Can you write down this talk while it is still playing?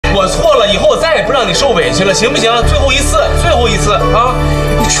我错了，以后我再也不让你受委屈了，行不行？最后一次，最后一次啊！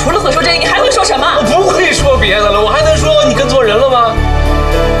你除了会说这个，你还会说什么？我不会说别的了，我还能说你跟错人了吗？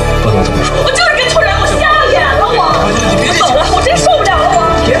不能这么说。我就是跟错人，我瞎了眼了，你别走了，我真受不了了，我。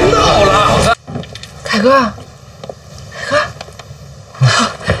别闹了，凯哥，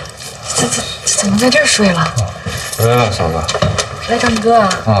怎么在这儿睡了？回来了，嫂子。来找你哥啊！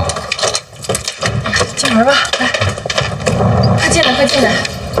啊。进门吧，来，快进来，快进来。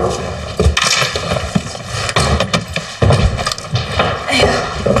哎呀，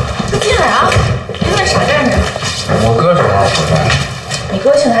快进来啊！别在那傻站着。我哥什么时候回来？你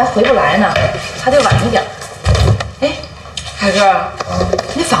哥现在还回不来呢，还得晚一点。哎，海哥，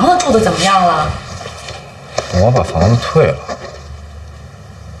你房子住的怎么样了？我把房子退了。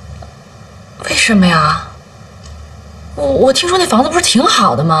为什么呀？我听说那房子不是挺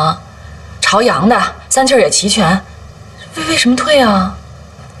好的吗？朝阳的，三气也齐全，为什么退啊？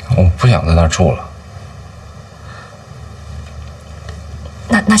我不想在那儿住了。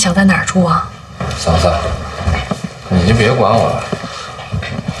那想在哪儿住啊？嫂子，你就别管我了。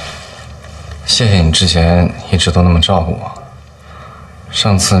谢谢你之前一直都那么照顾我。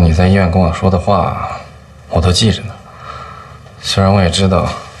上次你在医院跟我说的话，我都记着呢。虽然我也知道，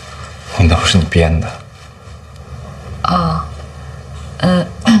那都是你编的。哦，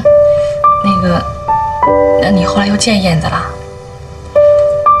那你后来又见燕子了？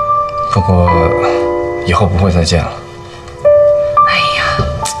不过以后不会再见了。哎呀，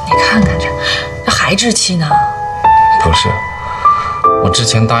你看看这还置气呢？不是，我之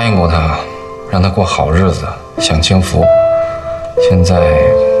前答应过他，让他过好日子，享清福。现在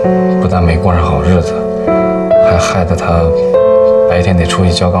不但没过上好日子，还害得他白天得出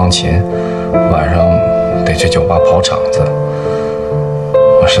去教钢琴，晚上得去酒吧跑场子。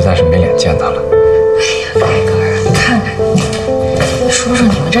我实在是没脸见他了。哎呀，凯哥啊，你看看你，说说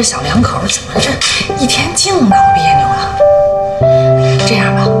你们这小两口怎么这一天净闹别扭了？这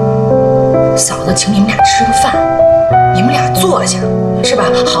样吧，嫂子请你们俩吃个饭，你们俩坐下，是吧？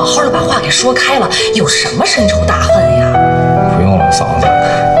好好的把话给说开了，有什么深仇大恨呀？不用了，嫂子，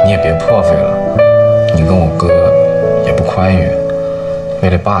你也别破费了。你跟我哥也不宽裕，为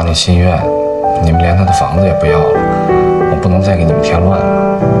了爸那心愿，你们连他的房子也不要了。我不能再给你们添乱了。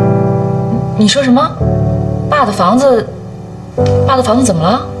你说什么？爸的房子怎么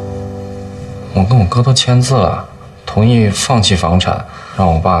了？我跟我哥都签字了，同意放弃房产，让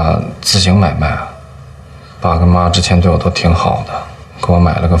我爸自行买卖。爸跟妈之前对我都挺好的，给我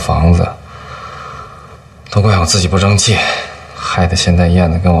买了个房子。都怪我自己不争气，害得现在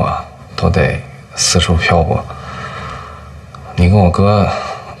燕子跟我都得四处漂泊。你跟我哥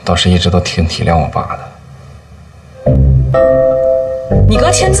倒是一直都挺体谅我爸的。你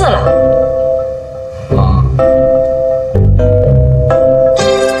哥签字了？啊。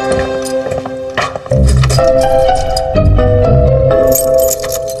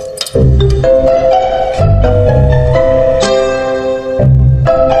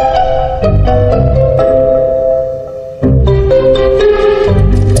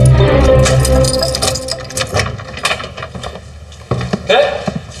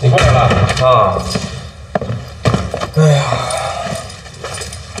你过来了啊！哎呀，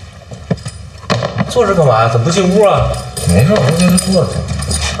坐这干嘛呀？怎么不进屋啊？没事，我就在这坐着。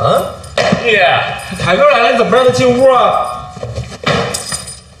啊，弟弟，凯哥来了，你怎么不让他进屋啊？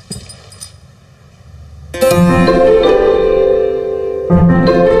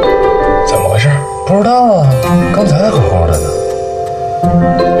怎么回事？不知道啊，刚才还好好的呢。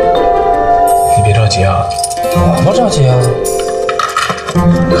你别着急啊，我不着急啊。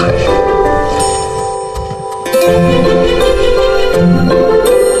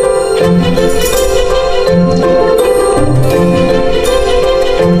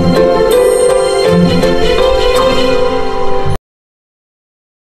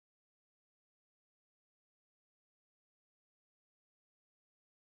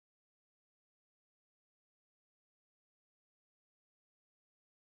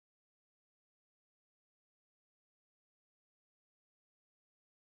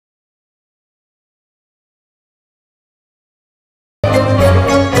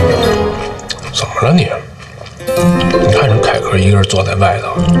怎么了你？你看着凯哥一个人坐在外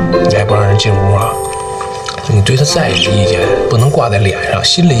头，你还不让人进屋啊？你对他在意的意见不能挂在脸上，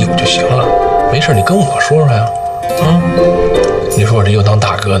心里有就行了。没事你跟我说说呀。你说我这又当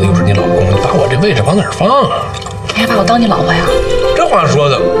大哥的，又是你老公，你把我这位置往哪儿放啊？你还把我当你老婆呀？这话说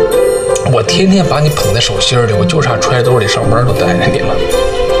的，我天天把你捧在手心里，我就差揣兜里上班都带着你了。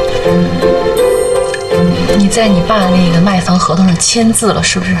你在你爸那个卖房合同上签字了，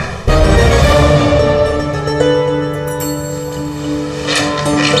是不是？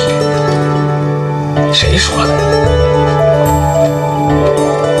谁说的？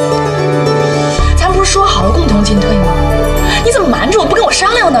咱不是说好了共同进退吗？你怎么瞒着我不跟我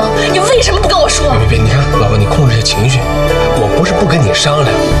商量呢？你为什么不跟我说？别，你看，老婆，你控制下情绪。我不是不跟你商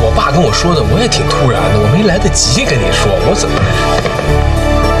量，我爸跟我说的，我也挺突然的，我没来得及跟你说，我怎么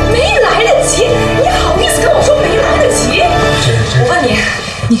没来得及？你好意思跟我说没来得及？我问你，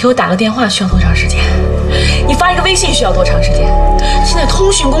你给我打个电话需要多长时间？你发一个微信需要多长时间？现在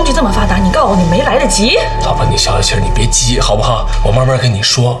通讯工具这么发达，你告诉我你没来得及？老婆，你消消气儿，你别急，好不好？我慢慢跟你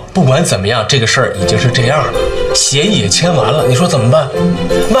说。不管怎么样，这个事儿已经是这样了，协议也签完了，你说怎么办？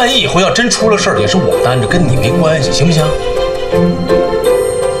万一以后要真出了事儿，也是我担着，跟你没关系，行不行？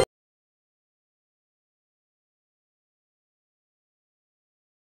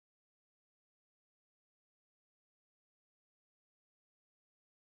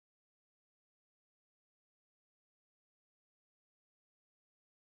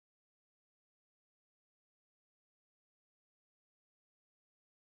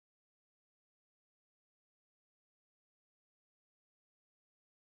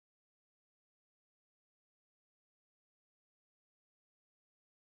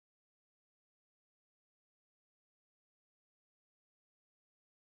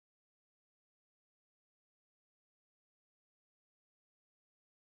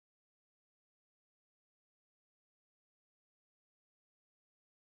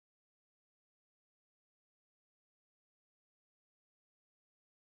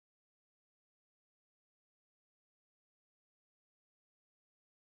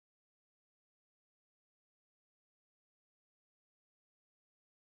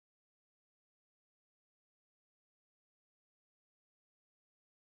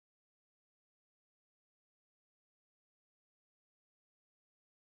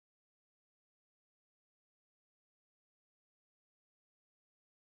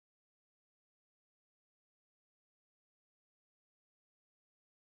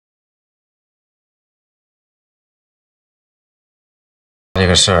这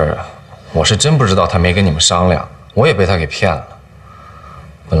个事儿，我是真不知道他没跟你们商量，我也被他给骗了。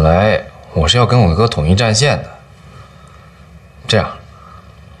本来我是要跟我哥统一战线的。这样，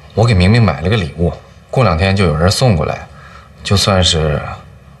我给明明买了个礼物，过2天就有人送过来，就算是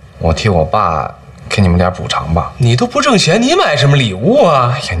我替我爸给你们点补偿吧。你都不挣钱，你买什么礼物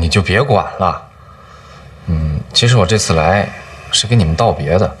啊？哎呀，你就别管了。其实我这次来是跟你们道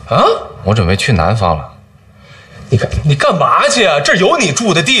别的啊，我准备去南方了。你干嘛去啊？这儿有你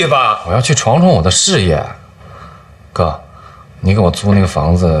住的地方。我要去闯闯我的事业。哥，你给我租那个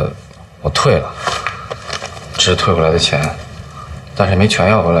房子，我退了，这是退回来的钱，但是没全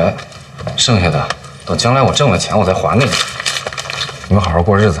要回来，剩下的等将来我挣了钱我再还给你。你们好好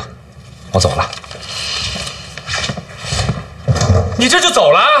过日子，我走了。你这就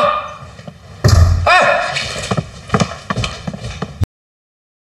走了？哎！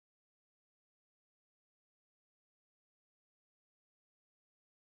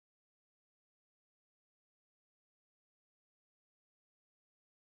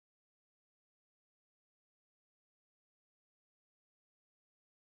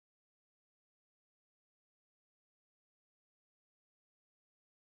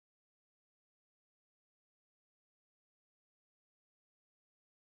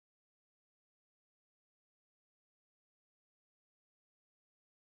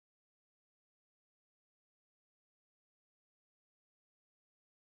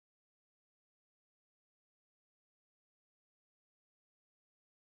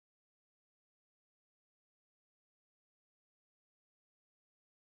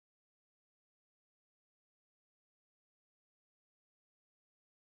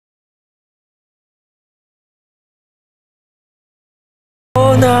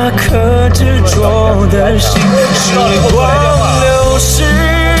那颗执着的心，时光流逝，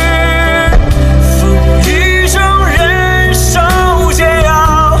风雨中忍受煎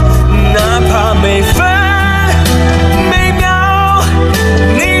熬，哪怕每分每秒，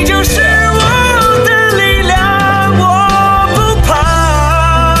你就是我的力量，我不怕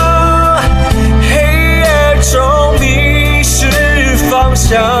黑夜中迷失方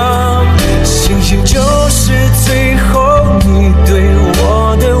向，星星就是最后你对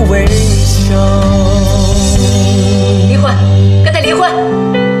我的微笑。离婚，跟他离婚，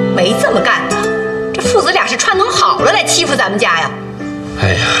没这么干的。这父子俩是串通好了来欺负咱们家呀。哎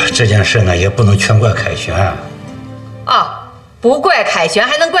呀，这件事呢也不能全怪凯旋。啊，不怪凯旋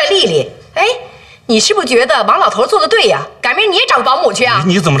还能怪丽丽？哎，你是不是觉得王老头做的对呀？赶明儿你也找个保姆去啊？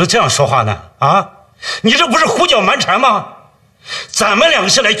你怎么能这样说话呢？啊，你这不是胡搅蛮缠吗？咱们两个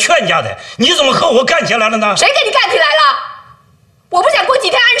是来劝架的，你怎么和我干起来了呢？谁跟你干起来了？我不想过几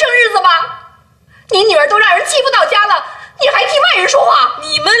天安生日子吗？你女儿都让人欺负到家了，你还替外人说话？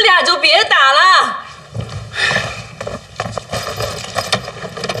你们俩就别打了。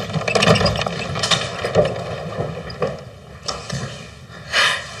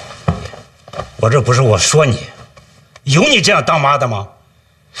我这不是我说你，有你这样当妈的吗？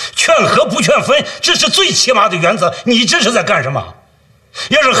劝和不劝分，这是最起码的原则。你这是在干什么？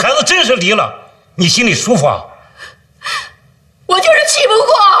要是孩子真是离了，你心里舒服啊？我就是气不过。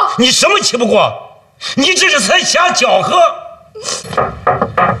你什么气不过？你这是在瞎搅和。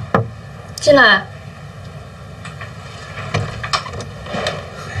进来。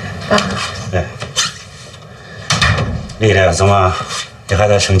爸。哎，丽丽，怎么你还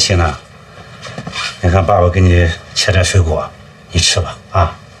在生气呢？你看爸爸给你切点水果，你吃吧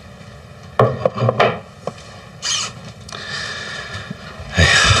啊。哎呀，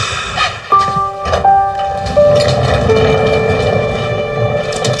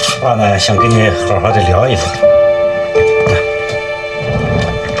爸呢想跟你好好的聊一聊。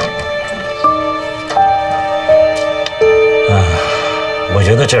我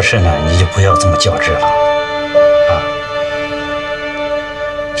觉得这事呢，你就不要这么较真了啊。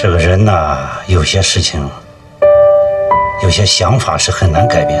这个人呐，有些事情，有些想法是很难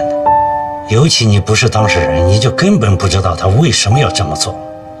改变的。尤其你不是当事人，你就根本不知道他为什么要这么做。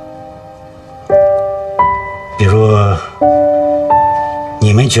比如，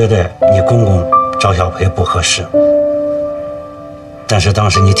你们觉得你公公赵小培不合适，但是当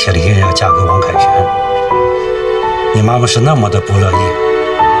时你铁了心要嫁给王凯旋，你妈妈是那么的不乐意，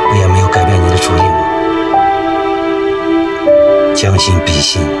不也没有改变你的主意吗？将心比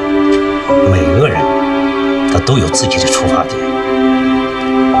心，每个人他都有自己的出发点。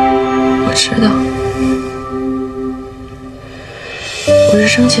我知道，我是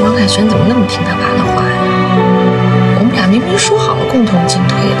生气王凯旋怎么那么听他爸的话呀？我们俩明明说好了共同进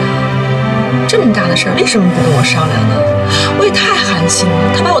退的，这么大的事儿为什么不跟我商量呢？我也太寒心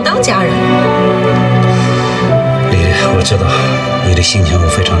了，他把我当家人了。丽丽，我知道你的心情我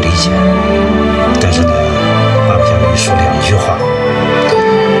非常理解，但是呢，爸爸想跟你说2句话。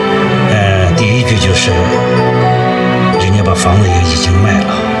第一句就是，人家把房子也已经卖了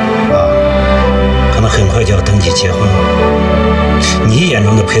啊，可能很快就要登记结婚了。你眼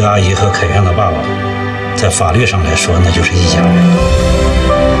中的裴阿姨和凯旋的爸爸，在法律上来说那就是一家人。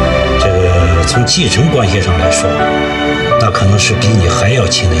这个从继承关系上来说，那可能是比你还要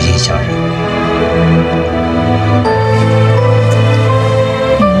亲的一家人。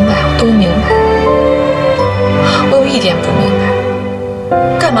明白，我都明白。我有一点不明白，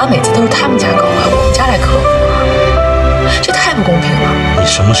干嘛每次都是他们家搞完，我们家来克服啊？这太不公平了。你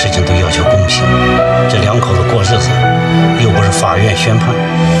什么事情都要求公平，这2口子过日子，又不是法院宣判，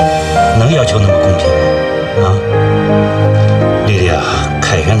能要求那么公平吗？啊，丽丽啊，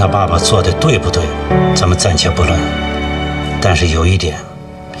凯旋他爸爸做的对不对，咱们暂且不论，但是有一点，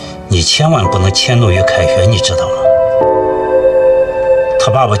你千万不能迁怒于凯旋，你知道吗？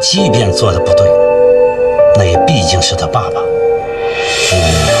他爸爸即便做的不对，那也毕竟是他爸爸。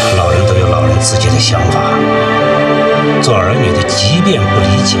老人都有老人自己的想法，做儿女的即便不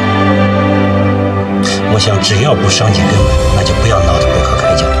理解，我想只要不伤及根本，那就不要闹得不可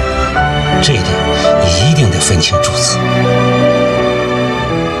开交。这一点你一定得分清主次。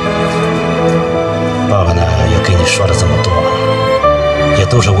爸爸呢也跟你说了这么多，也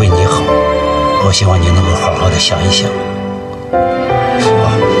都是为你好，我希望你能够好好的想一想。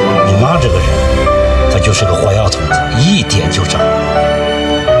你妈这个人，她就是个火药桶子，一点就着。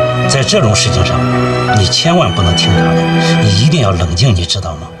在这种事情上，你千万不能听她的，你一定要冷静，你知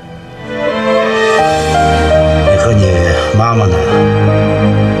道吗？你和你妈妈呢，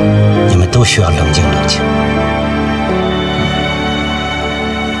你们都需要冷静冷静。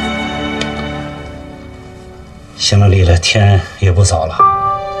行了，丽丽，天也不早了，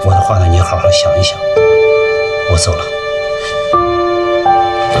我的话呢，你好好想一想。我走了。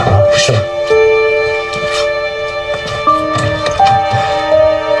啊，是吧？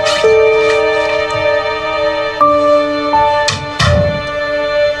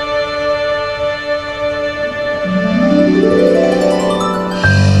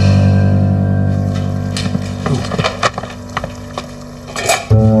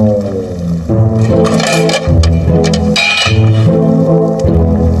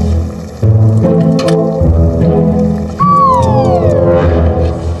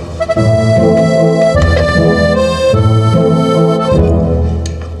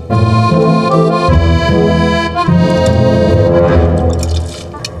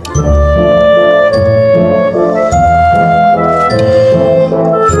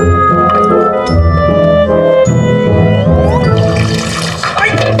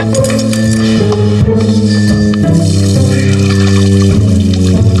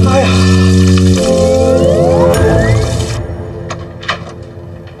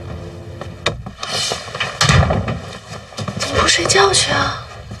去啊？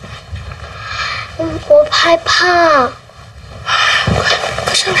我害怕。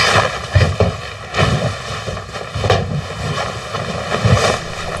快上来！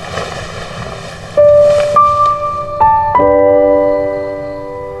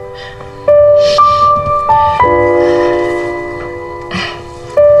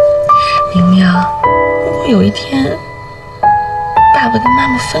明明，如果有一天爸爸跟妈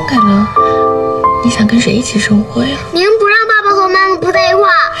妈分开了，你想跟谁一起生活呀？您不让爸爸和妈妈不在一块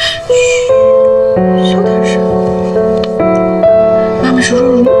儿。嘘，小点声。妈妈是说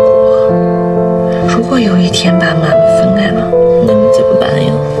如果有一天爸爸妈妈分开了，那你怎么办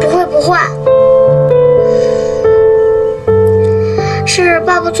呀？不会，是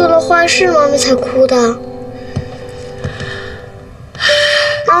爸爸做了坏事，妈妈才哭的。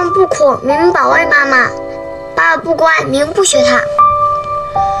妈妈不哭，明明保卫妈妈；爸爸不乖，明明不学他。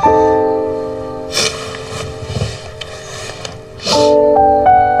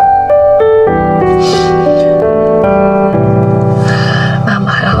妈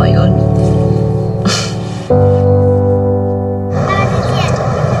妈还好有你。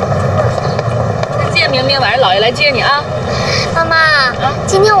再见，明明，晚上姥爷来接你啊。妈妈，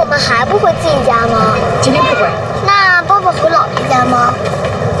今天我们还不回自己家吗？今天不回。那爸爸回姥爷家吗？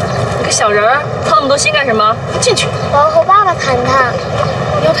你个小人儿，操那么多心干什么？进去。我要和爸爸谈谈。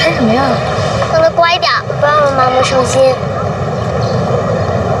你要谈什么呀？让他乖点，不要让妈妈伤心。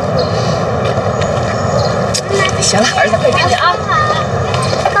行了，儿子，快进去啊。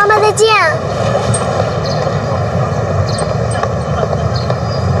妈妈再见。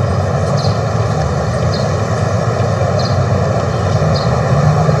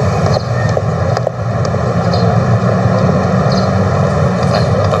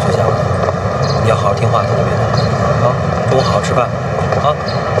到学校了，你要好好听话，听见没有？啊，中午好好吃饭，啊。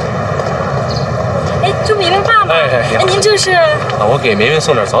哎，朱明明爸爸，哎，您这是？啊，我给明明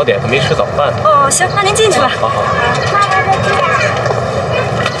送点早点，她没吃早饭。哦，行，那您进去吧。好好。妈妈再见。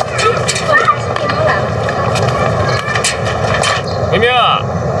明明，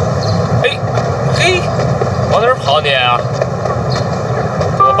哎，嘿，往哪儿跑你啊？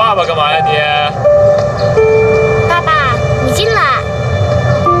躲爸爸干嘛呀你？爸爸，你进来。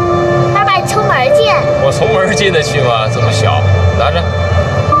爸爸，你从门进。我从门进得去吗？这么小，拿着。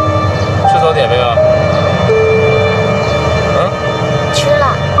吃早点没有？嗯，吃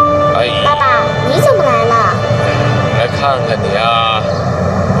了。哎，爸爸，你怎么来了？来看看你啊！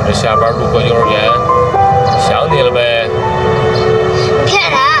我这下班路过幼儿园，想你了呗。你骗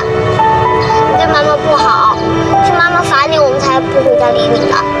人！你对妈妈不好，是妈妈罚你，我们才不回家理你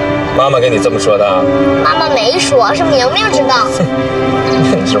的。妈妈跟你这么说的？妈妈没说，是明明知道。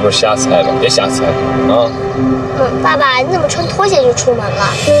你是不是瞎猜了？别瞎猜啊！爸爸，你怎么穿拖鞋就出门了？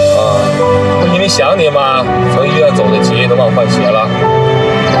不是因为想你吗？从医院走得急，都忘换鞋了。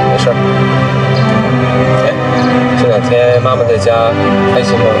没事。哎，这两天妈妈在家开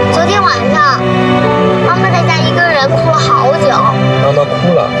心吗？昨天晚上，妈妈在家一个人哭了好久。妈妈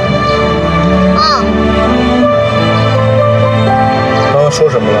哭了。妈妈说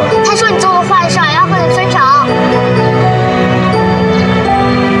什么了？她说你做了坏事，要和你分手。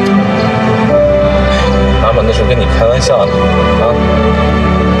妈妈那是跟你开玩笑的啊。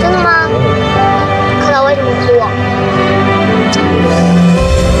真的吗？可她为什么哭？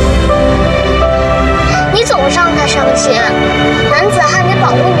你总是让她伤心，男子汉得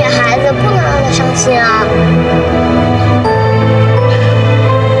保护女孩子，不能让她伤心啊。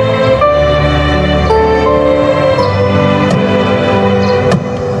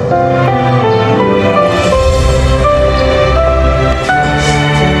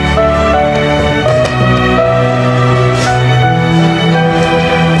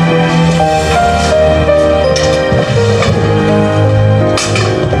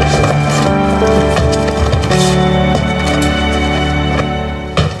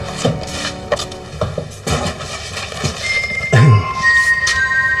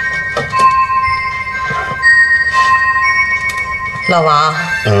老王，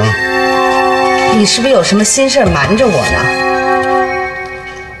你是不是有什么心事瞒着我呢？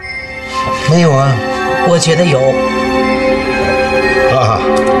没有啊。我觉得有。啊，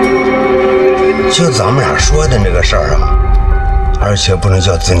就咱们俩说的那个事儿啊，而且不能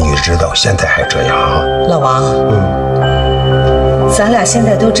叫子女知道，现在还这样啊。老王，咱俩现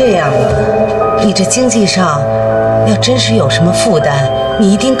在都这样了，你这经济上要真是有什么负担，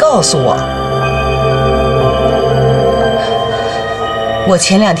你一定告诉我。我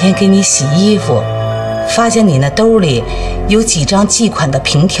前2天给你洗衣服，发现你那兜里有几张寄款的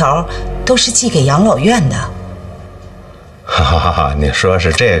凭条，都是寄给养老院的。哈哈哈！你说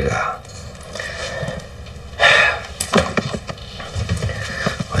是这个？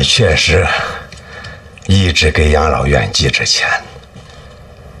我确实一直给养老院寄着钱。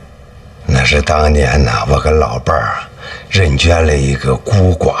那是当年呢，我跟老伴儿认捐了一个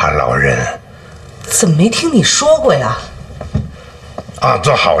孤寡老人。怎么没听你说过呀？啊，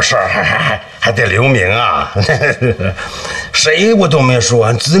做好事儿还得留名啊！谁我都没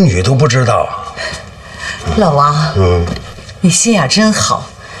说，子女都不知道。老王，你心眼真好，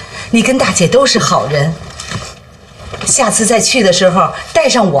你跟大姐都是好人。下次再去的时候带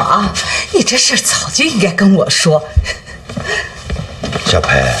上我啊！你这事儿早就应该跟我说。小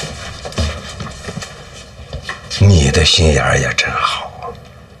培，你的心眼也真好。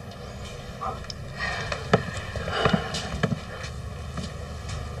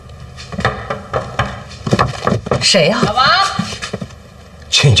谁呀？老王，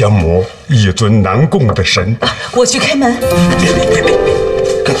亲家母，一尊难供的神。我去开门。别，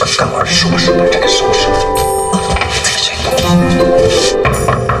跟我收拾吧，这个收拾。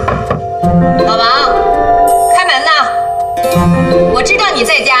老王，开门呐！我知道你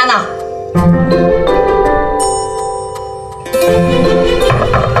在家呢。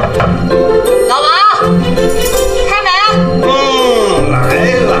老王，开门！来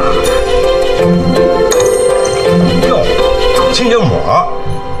了。哟，亲家母，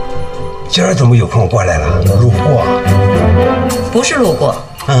今儿怎么有空过来了？路过？不是路过，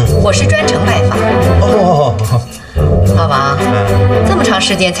我是专程拜访。老王，这么长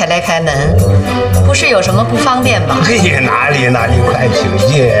时间才来开门，不是有什么不方便吧？嘿，哪里，快请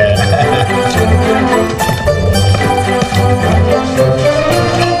进。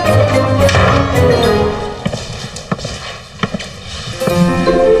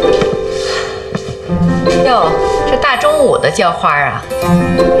哟，这大中午的叫花啊！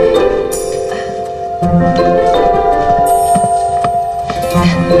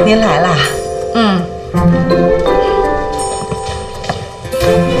您来啦？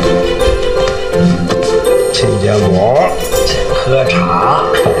亲家母，请喝茶。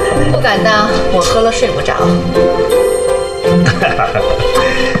不敢当，我喝了睡不着。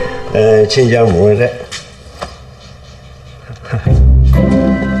亲家母这。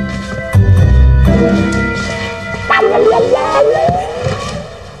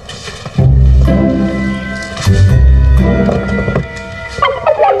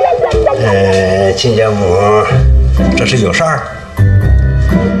亲家母，这是有事儿？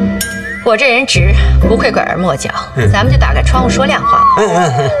我这人直，不会拐弯抹角，咱们就打开窗户说亮话吧。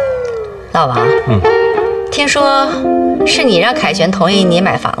老王，听说是你让凯旋同意你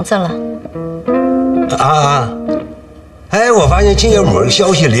买房子了？哎，我发现亲家母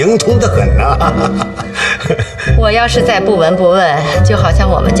消息灵通得很呐。我要是再不闻不问，就好像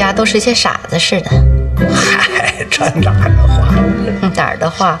我们家都是些傻子似的。嗨，这哪儿的话？哪儿的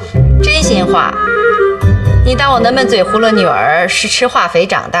话？真心话。你当我那闷嘴葫芦女儿是吃化肥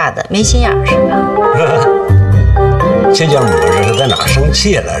长大的，没心眼儿是吧？亲家母这是在哪生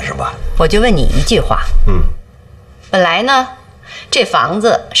气了是吧？我就问你一句话。本来呢，这房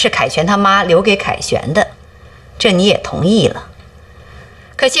子是凯旋他妈留给凯旋的，这你也同意了。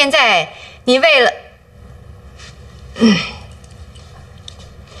可现在你为了，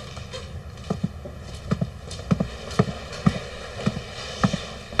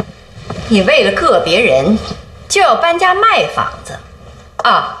你为了个别人就要搬家卖房子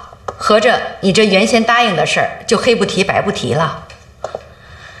啊？合着你这原先答应的事儿就黑不提白不提了？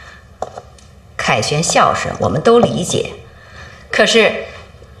凯旋孝顺，我们都理解，可是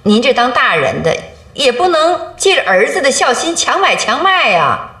您这当大人的也不能借着儿子的孝心强买强卖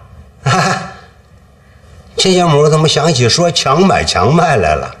呀。亲家母怎么想起说强买强卖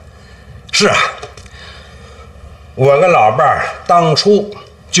来了？是啊，我跟老伴儿当初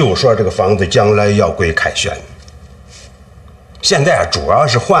就说这个房子将来要归凯旋，现在主要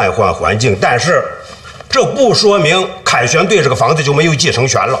是换一换环境，但是这不说明凯旋对这个房子就没有继承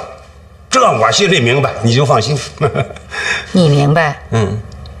权了，这我心里明白，你就放心。你明白？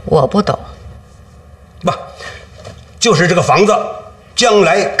我不懂。不，就是这个房子将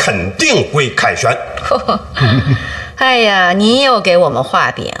来肯定归凯旋。哎呀，您又给我们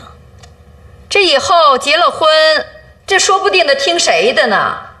画饼，这以后结了婚，这说不定得听谁的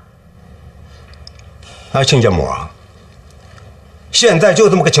呢？亲家母，现在就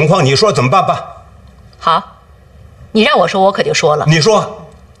这么个情况，你说怎么办吧？好，你让我说，我可就说了。你说，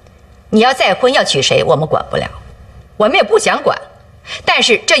你要再婚要娶谁，我们管不了，我们也不想管。但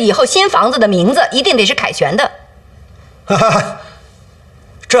是这以后新房子的名字一定得是凯旋的。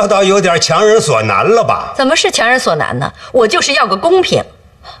这倒有点强人所难了吧？怎么是强人所难呢？我就是要个公平。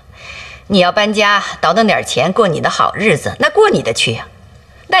你要搬家倒腾点钱过你的好日子，那过你的去呀。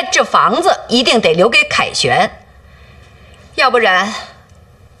那这房子一定得留给凯旋，要不然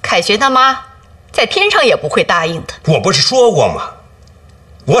凯旋他妈在天上也不会答应的。我不是说过吗？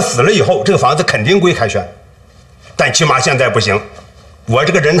我死了以后，这个房子肯定归凯旋，但起码现在不行。我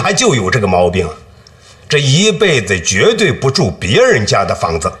这个人还就有这个毛病，这一辈子绝对不住别人家的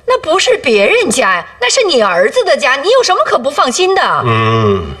房子。那不是别人家呀，那是你儿子的家，你有什么可不放心的？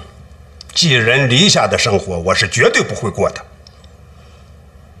寄人篱下的生活，我是绝对不会过的。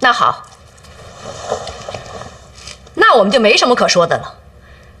那好，那我们就没什么可说的了。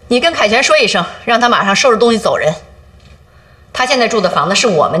你跟凯旋说一声，让他马上收拾东西走人。他现在住的房子是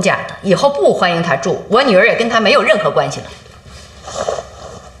我们家的，以后不欢迎他住。我女儿也跟他没有任何关系了。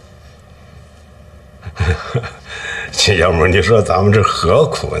这要么你说咱们这何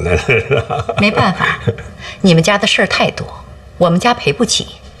苦呢？没办法，你们家的事儿太多，我们家赔不起。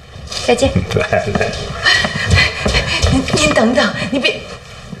再见。来，您等等，你别，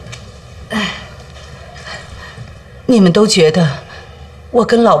你们都觉得我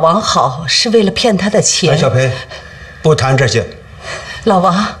跟老王好是为了骗他的钱。小裴，不谈这些。老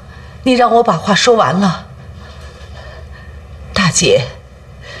王，你让我把话说完了。大姐，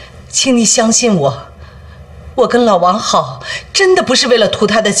请你相信我，我跟老王好，真的不是为了图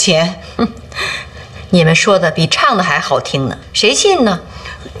他的钱。你们说的比唱的还好听呢，谁信呢？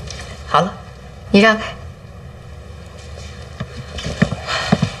好了，你让开。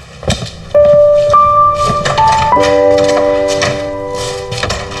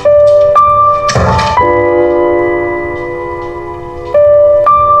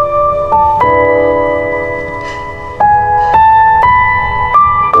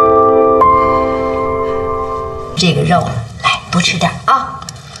这个肉，来多吃点啊！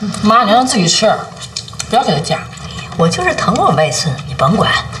妈，你让自己吃，不要给他夹。我就是疼我外孙，你甭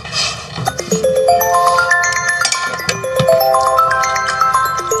管。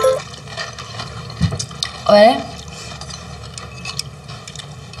喂，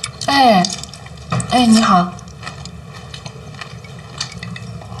哎，你好。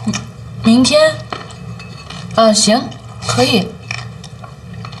明天？行，可以。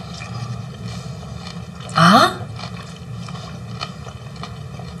啊？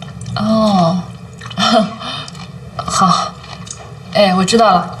哦，好，我知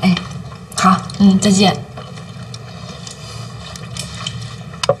道了，好，再见。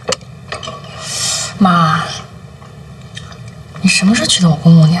妈，你什么时候娶的我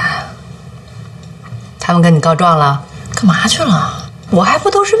公公家呀？他们跟你告状了？干嘛去了？我还不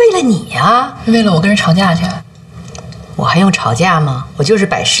都是为了你呀？为了我跟人吵架去？我还用吵架吗？我就是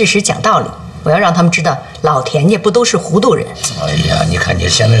摆事实讲道理。我要让他们知道，老田家不都是糊涂人。哎呀，你看你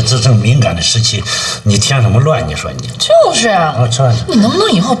现在这正敏感的时期，你添什么乱？你说你就是啊，你能不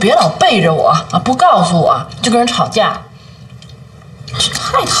能以后别老背着我啊，不告诉我就跟人吵架？这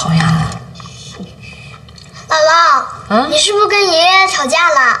太讨厌了。姥姥，你是不是跟爷爷吵架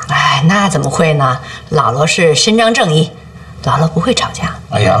了？哎，那怎么会呢？姥姥是伸张正义，姥姥不会吵架。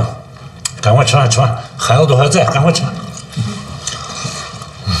哎呀，赶快吃饭，孩子都还在，赶快吃饭。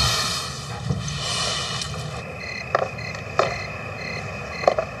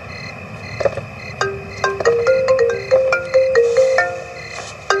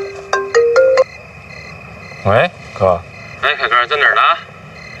喂，哥。哎，凯哥，在哪儿呢？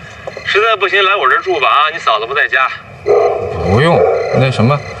实在不行来我这儿住吧啊！你嫂子不在家。不用，那什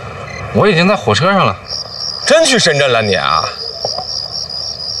么，我已经在火车上了。真去深圳了你啊？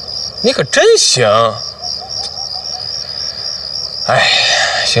你可真行。哎，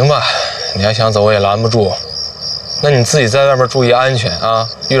行吧，你要想走我也拦不住。那你自己在外面注意安全啊！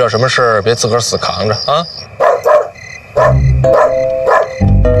遇到什么事儿别自个儿死扛着啊！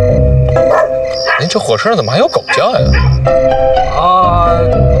您这火车上怎么还有狗叫呀？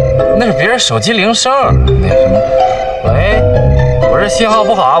那是别人手机铃声。那什么，喂，我这信号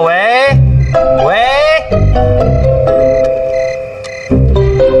不好啊，喂。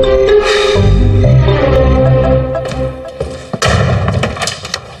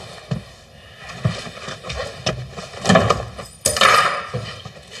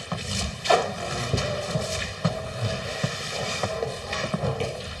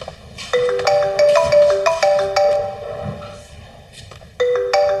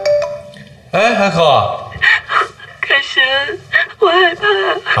哎，海口。凯旋，我害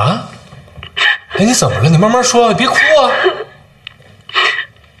怕。啊？哎，你怎么了？你慢慢说，你别哭啊。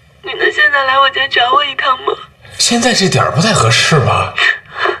你能现在来我家找我一趟吗？现在这点儿不太合适吧？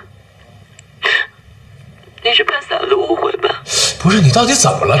你是怕嫂子误会吧？不是，你到底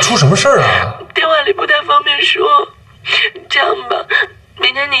怎么了？出什么事儿啊？电话里不太方便说。这样吧，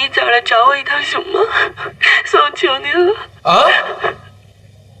明天你一早来找我一趟行吗？算我求你了。啊？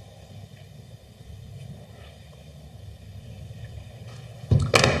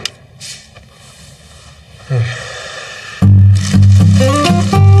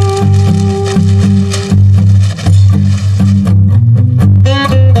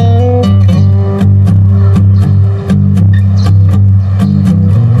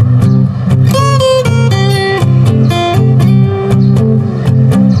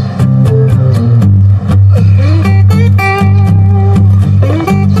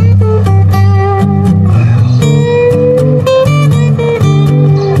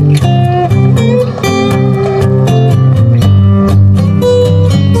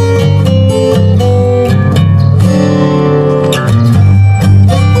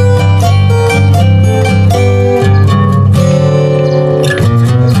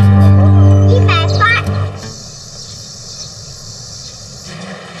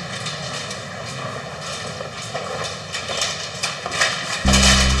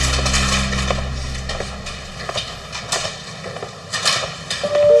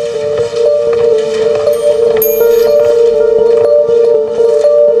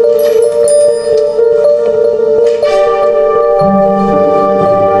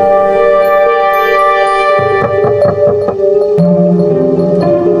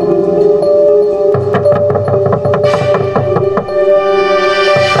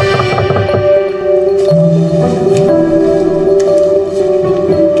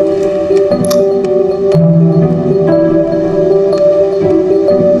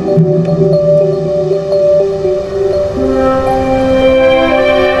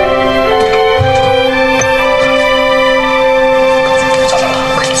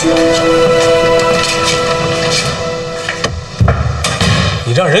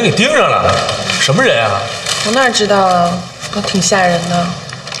你让人给盯上了，什么人啊？我哪知道啊，都挺吓人的。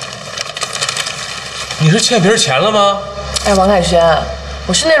你是欠别人钱了吗？哎，王凯旋，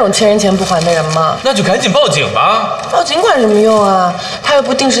我是那种欠人钱不还的人吗？那就赶紧报警吧。报警管什么用啊？他又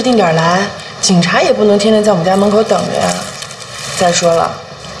不定时定点来，警察也不能天天在我们家门口等着呀。再说了，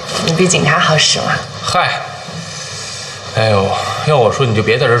你比警察好使吗？嗨，哎呦，要我说你就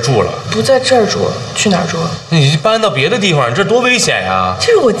别在这儿住了。不在这儿住，去哪儿住？你搬到别的地方，这多危险呀！这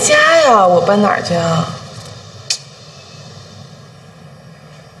是我家呀，我搬哪儿去啊？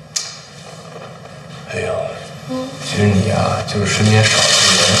哎呦，其实你呀，就是身边少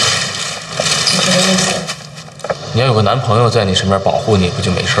数人。你什么意思？你要有个男朋友在你身边保护你，不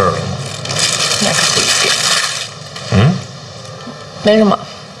就没事了吗？那可不一定。嗯，没什么。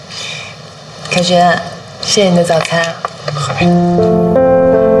凯旋，谢谢你的早餐。嗨。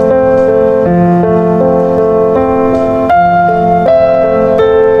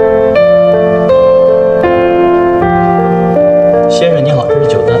先生你好，这是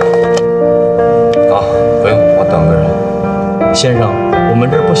酒单。啊，不用，我等个人。先生，我们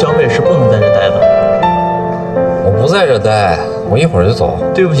这儿不消费是不能在这待的。我不在这待，我一会儿就走。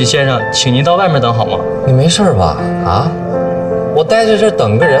对不起，先生，请您到外面等好吗？你没事吧？啊？我待在这儿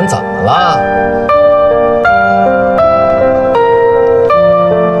等个人怎么了？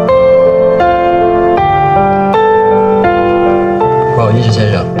不好意思，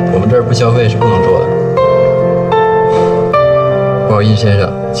先生，我们这儿不消费是不能做的。不好意思，先生，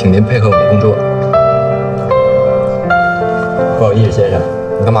请您配合我们工作。不好意思，先生，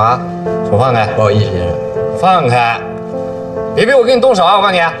你干嘛？手放开！不好意思，先生，放开！别逼我跟你动手啊！我告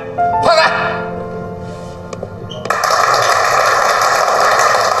诉你，放开！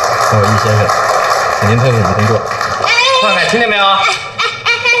不好意思，先生，请您配合我们工作。放开！听见没有？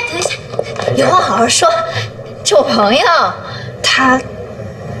等一下，有话好好说。这我朋友，他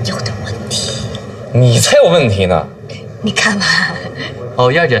有点问题。你才有问题呢！你看吧。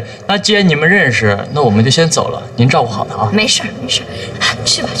哦，燕姐，那既然你们认识，那我们就先走了。您照顾好他啊。没事没事，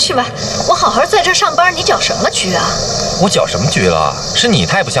去吧去吧，我好好在这上班，你搅什么局啊？我搅什么局了？是你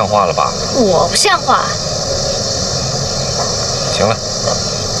太不像话了吧？我不像话。行了，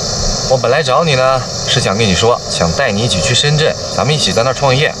我本来找你呢，是想跟你说，想带你一起去深圳，咱们一起在那儿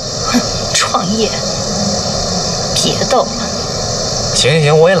创业。哼，创业？别逗了。行行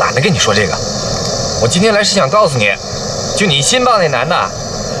行，我也懒得跟你说这个。我今天来是想告诉你，就你新抱那男的，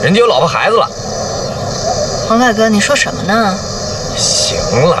人家有老婆孩子了。黄大哥，你说什么呢？行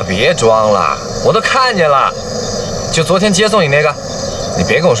了，别装了，我都看见了。就昨天接送你那个，你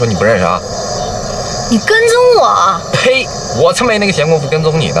别跟我说你不认识啊。你跟踪我？呸！我才没那个闲工夫跟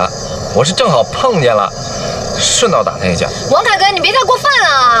踪你呢，我是正好碰见了，顺道打探一下。王大哥，你别太过分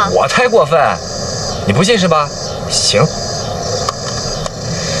了。我太过分？你不信是吧？行，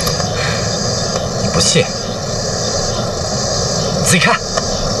你不信，你自己看。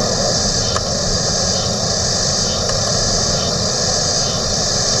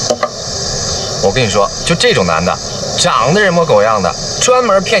我跟你说，就这种男的，长得人模狗样的，专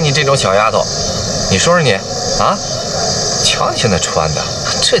门骗你这种小丫头。你说说你，啊？瞧你现在穿的，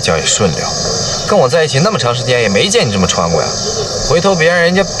这叫也顺溜。跟我在一起那么长时间，也没见你这么穿过呀。回头别让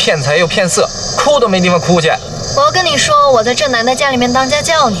人家骗财又骗色，哭都没地方哭去。我要跟你说，我在这男的家里面当家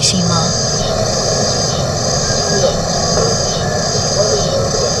教，你信吗？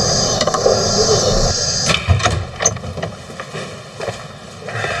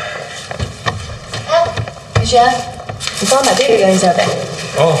凯旋，你帮我把这个扔一下呗。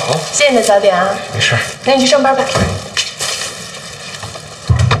哦，好，谢谢你的早点啊。没事。那你去上班吧。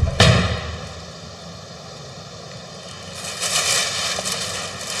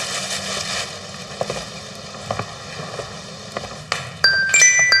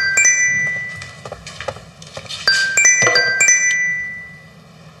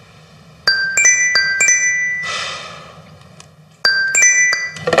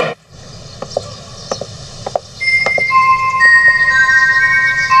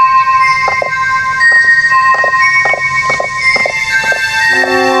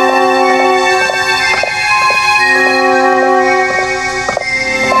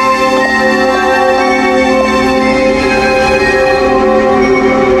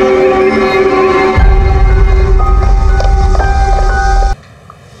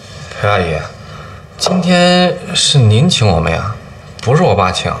裴阿姨，今天是您请我们呀，不是我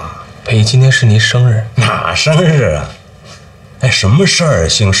爸请啊。裴姨，今天是您生日。哪生日啊？哎，什么事儿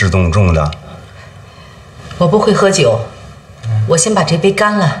兴师动众的？我不会喝酒，我先把这杯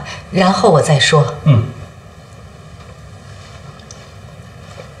干了，然后我再说。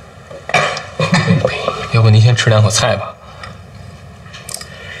要不您先吃2口菜吧。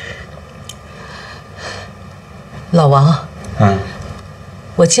老王，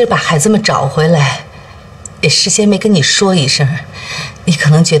我今儿把孩子们找回来，也事先没跟你说一声，你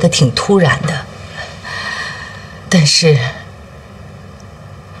可能觉得挺突然的。但是，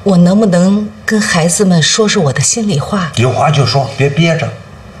我能不能跟孩子们说说我的心里话？有话就说，别憋着。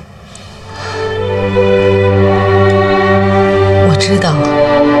我知道，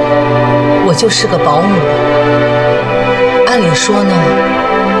我就是个保姆。按理说呢，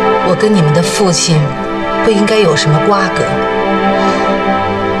我跟你们的父亲不应该有什么瓜葛。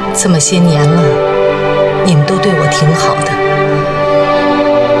这么些年了，你们都对我挺好的。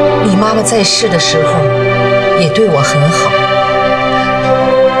你妈妈在世的时候也对我很好。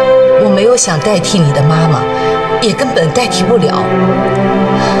我没有想代替你的妈妈，也根本代替不了。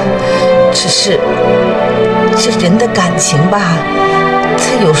只是这人的感情吧，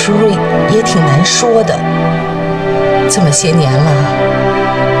他有时候也挺难说的。这么些年了，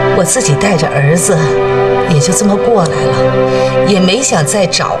我自己带着儿子，也就这么过来了，也没想再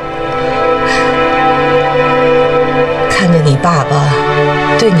找。看着你爸爸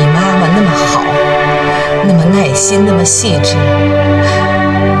对你妈妈那么好，那么耐心，那么细致，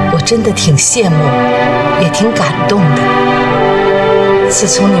我真的挺羡慕，也挺感动的。自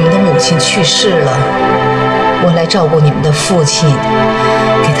从你们的母亲去世了，我来照顾你们的父亲，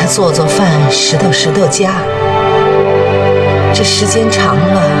给他做做饭，拾掇家。这时间长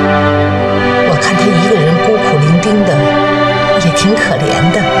了，我看他一个人孤苦伶仃的，也挺可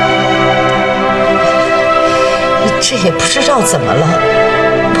怜的。这也不知道怎么了，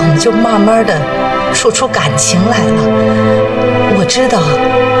我们就慢慢的说出感情来了。我知道，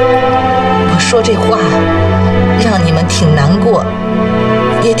我说这话让你们挺难过，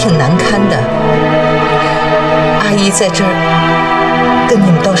也挺难堪的。阿姨在这儿跟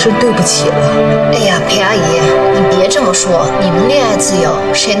你们道声对不起了。哎呀，裴阿姨，你别这么说，你们恋爱自由，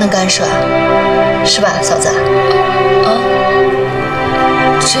谁能干涉啊？是吧，嫂子？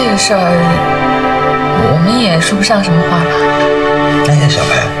这个事儿我们也说不上什么话吧。哎呀，小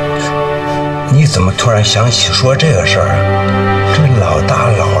白，你怎么突然想起说这个事儿啊？这老大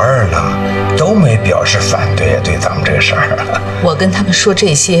老二呢，都没表示反对对咱们这个事儿。我跟他们说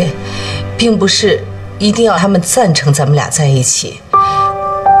这些，并不是一定要他们赞成咱们俩在一起。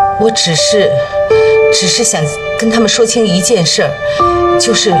我只是想跟他们说清一件事儿，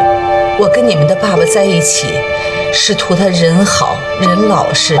就是我跟你们的爸爸在一起，是图他人好人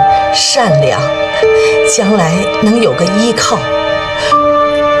老实善良，将来能有个依靠。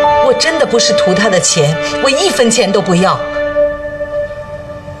我真的不是图他的钱，我1分钱都不要。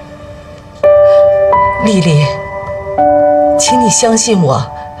丽丽，请你相信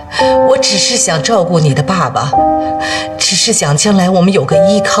我，我只是想照顾你的爸爸，只是想将来我们有个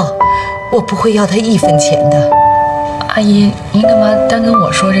依靠，我不会要他1分钱的。阿姨，您干嘛单跟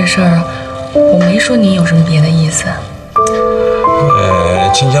我说这事儿啊？我没说您有什么别的意思。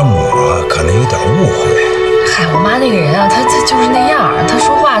亲家母可能有点误会。嗨，我妈那个人啊，她就是那样，她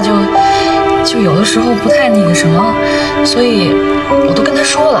说话就有的时候不太那个什么，所以我都跟她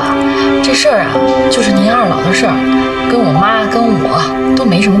说了，这事儿啊就是您二老的事儿，跟我妈跟我都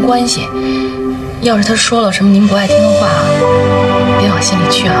没什么关系。要是她说了什么您不爱听的话，别往心里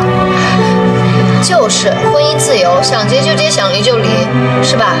去啊。就是婚姻自由，想结就结，想离就离，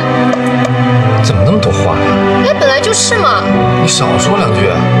是吧？怎么那么多话呀？哎，本来就是嘛。你少说2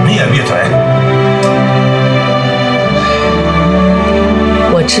句。你也闭嘴。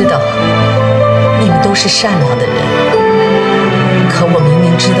我知道你们都是善良的人，可我明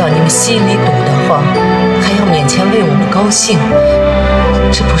明知道你们心里堵得慌，还要勉强为我们高兴，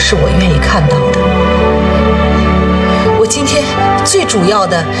这不是我愿意看到的。我今天最主要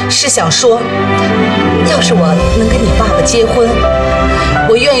的是想说，要是我能跟你爸爸结婚，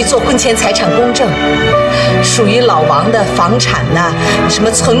我愿意做婚前财产公证，属于老王的房产呐，什么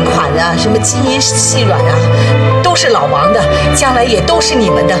存款啊，什么金银细软啊，都是老王的，将来也都是你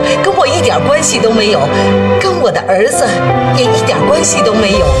们的，跟我一点关系都没有，跟我的儿子也一点关系都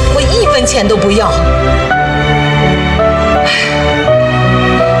没有，我1分钱都不要。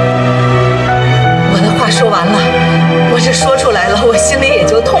我的话说完了，我这说出来了，我心里也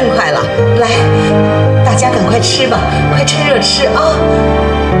就痛快了。来，大家赶快吃吧，快趁热吃啊！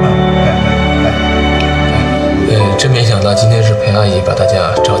真没想到今天是裴阿姨把大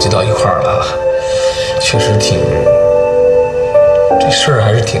家召集到一块儿了，确实这事儿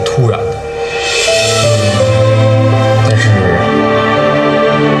还是挺突然的。但是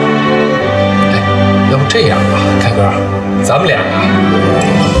这样吧，凯哥，咱们俩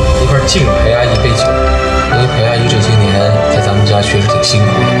一块敬裴阿姨杯酒，因为裴阿姨这些年在咱们家确实挺辛苦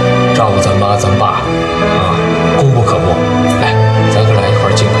的，照顾咱妈咱爸啊，功不可没。来，咱哥俩一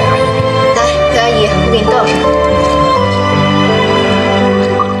块敬裴阿姨杯。来，裴阿姨，我给你倒上。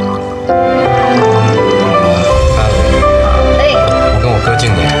哎，我跟我哥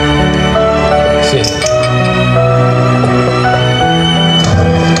敬你，谢谢。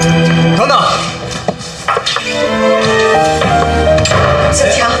等等，小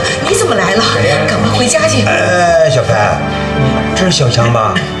强，你怎么来了？赶快回家去。哎，小裴，这是小强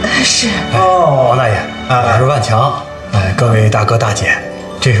吧？是。哦，王大爷，我是万强。哎，各位大哥大姐，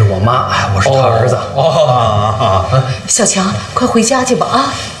这是我妈，哎，我是她儿子。小强，快回家去吧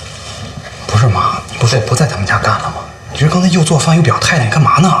啊！不是妈，你不是不在咱们家干了吗？你这刚才又做饭又表态的，你干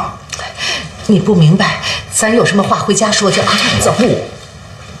嘛呢？你不明白，咱有什么话回家说去啊！走。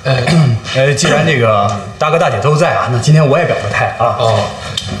既然这个大哥大姐都在啊，那今天我也表个态啊。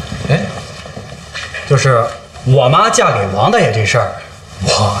就是我妈嫁给王大爷这事儿，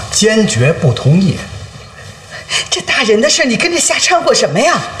我坚决不同意。这大人的事你跟着瞎掺和什么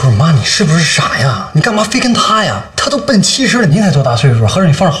呀？不是妈，你是不是傻呀？你干嘛非跟他呀？他都奔70了，您才多大岁数？合着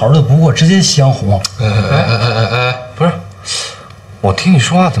你放着好日子不过，直接相红？不是，我听你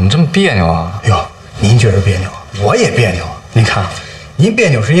说话怎么这么别扭啊？哟，您觉得别扭，我也别扭。您看，您别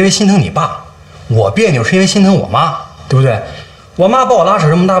扭是因为心疼你爸，我别扭是因为心疼我妈，对不对？我妈把我拉扯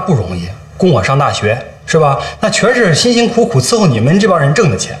这么大不容易，供我上大学是吧？那全是辛辛苦苦伺候你们这帮人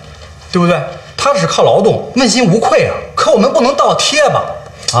挣的钱，对不对？她是靠劳动，问心无愧啊。可我们不能倒贴吧？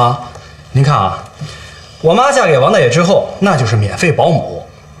啊，您看啊，我妈嫁给王大爷之后，那就是免费保姆，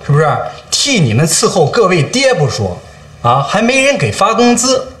是不是？替你们伺候各位爹不说，啊，还没人给发工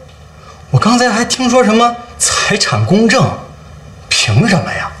资。我刚才还听说什么财产公证，凭什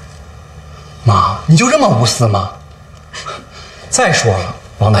么呀？妈，你就这么无私吗？再说了，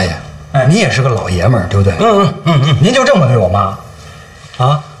王大爷，哎，您也是个老爷们儿，对不对？您就这么对我妈，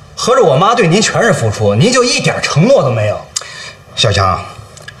啊？合着我妈对您全是付出，您就一点承诺都没有。小强，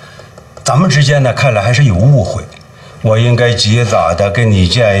咱们之间呢，看来还是有误会。我应该及早的跟你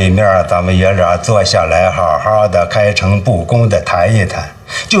见一面，咱们爷俩坐下来，好好的开诚布公的谈一谈。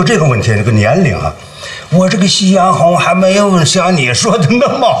就这个问题，这个年龄啊，我这个夕阳红还没有像你说的那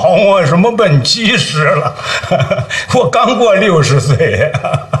么红，我什么奔70了，我刚过60岁。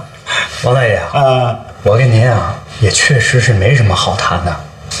王大爷啊，我跟您啊，也确实是没什么好谈的。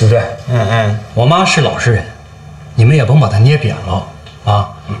对不对？我妈是老实人，你们也甭把她捏扁了啊！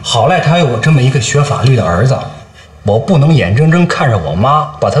好赖她有我这么一个学法律的儿子，我不能眼睁睁看着我妈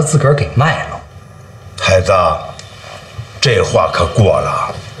把她自个儿给卖了。孩子，这话可过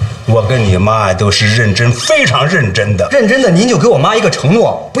了。我跟你妈都是认真，非常认真的。认真的，您就给我妈一个承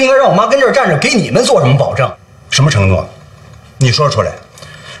诺，不应该让我妈跟这儿站着，给你们做什么保证？什么承诺？你说出来，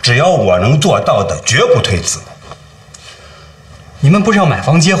只要我能做到的，绝不推辞。你们不是要买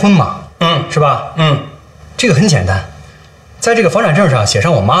房结婚吗？是吧？这个很简单，在这个房产证上写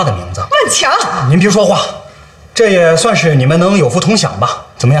上我妈的名字。万强，您别说话，这也算是你们能有福同享吧？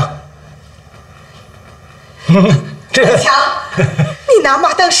怎么样？万强，你拿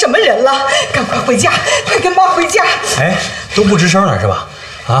妈当什么人了？赶快回家，快跟妈回家。哎，都不吱声了是吧？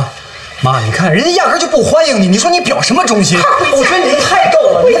啊，妈，你看人家压根就不欢迎你，你说你表什么忠心？我觉得你太逗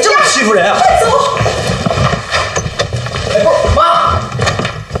了，你这么欺负人啊！快走！不是妈，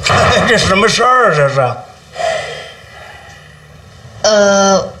这什么事儿？这是？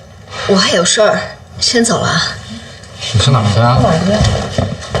我还有事儿，先走了啊。你上哪儿去啊？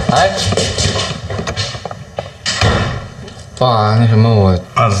哎，爸，那什么我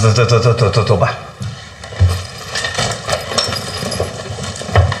啊，走吧。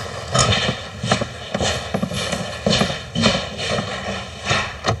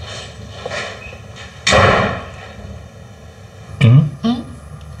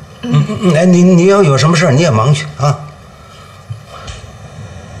哎，你要有什么事儿，你也忙去啊。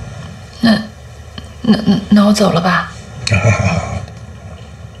那我走了吧。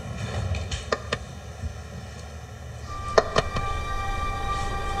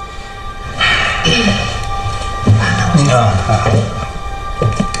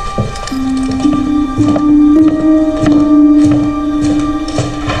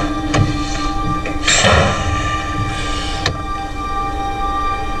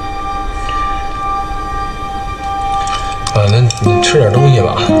那你吃点东西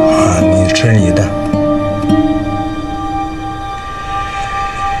吧。你吃你的。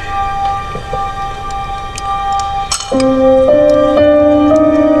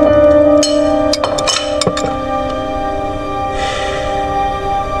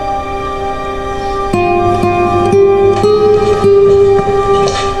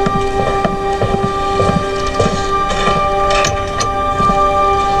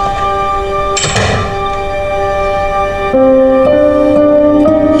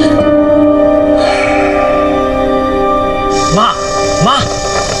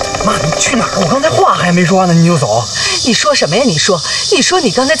去哪儿？我刚才话还没说完呢，你就走？你说什么呀？你说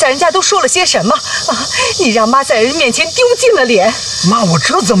你刚才在人家都说了些什么啊？你让妈在人面前丢尽了脸。妈，我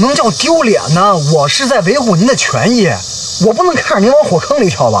这怎么能叫丢脸呢？我是在维护您的权益，我不能看着您往火坑里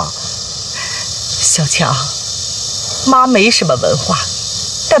跳吧？小强，妈没什么文化，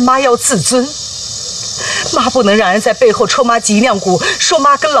但妈要自尊。妈不能让人在背后戳妈脊梁骨，说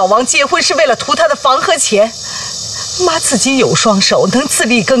妈跟老王结婚是为了图他的房和钱。妈自己有双手，能自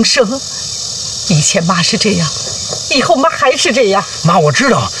力更生。以前妈是这样，以后妈还是这样。妈，我知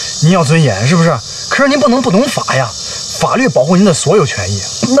道您要尊严，是不是？可是您不能不懂法呀，法律保护您的所有权益，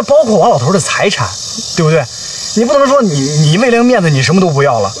那包括王老头的财产，对不对？你不能说你为了个面子你什么都不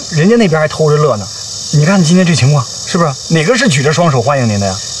要了，人家那边还偷着乐呢。你看你今天这情况，是不是？哪个是举着双手欢迎您的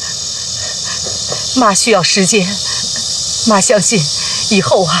呀？妈需要时间，妈相信以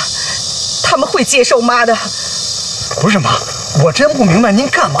后啊，他们会接受妈的。不是妈，我真不明白您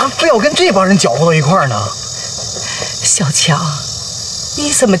干嘛非要跟这帮人搅和到一块儿呢？小强，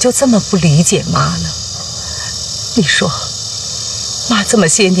你怎么就这么不理解妈呢？你说，妈这么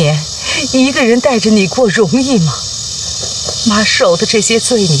些年一个人带着你过容易吗？妈受的这些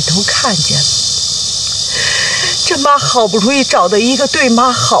罪你都看见了。这妈好不容易找到一个对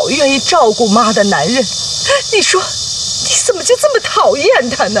妈好、愿意照顾妈的男人，你说你怎么就这么讨厌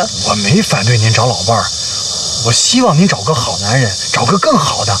他呢？我没反对您找老伴儿，我希望您找个好男人，找个更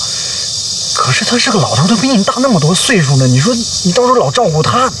好的。可是他是个老头，他比你大那么多岁数呢，你说你到时候老照顾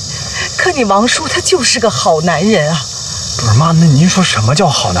他。可你王叔他就是个好男人啊。不是妈，那您说什么叫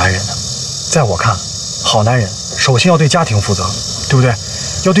好男人呢？在我看，好男人首先要对家庭负责，对不对？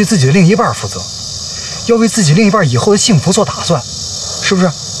要对自己的另一半负责，要为自己另一半以后的幸福做打算，是不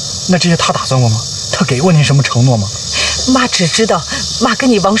是？那这些他打算过吗？他给过您什么承诺吗？妈只知道妈跟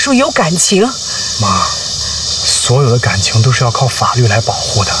你王叔有感情。妈，所有的感情都是要靠法律来保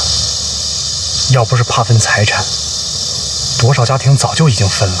护的。要不是怕分财产，多少家庭早就已经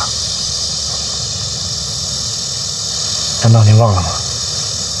分了。难道您忘了吗？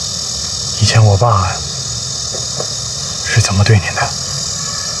以前我爸是怎么对您的？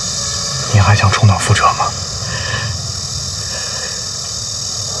您还想重蹈覆辙吗？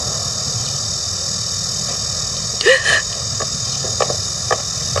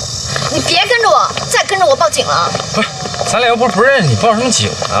你别跟着我，再跟着我报警了。不是，咱俩又不认识，你报什么警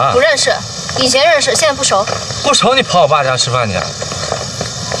啊？不认识，以前认识，现在不熟。不熟你跑我爸家吃饭去？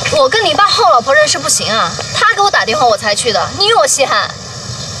我跟你爸后老婆认识不行啊，他给我打电话我才去的，你以为我稀罕？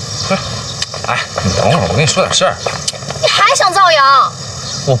不是，哎，你等会儿，我跟你说点事儿。你还想造谣？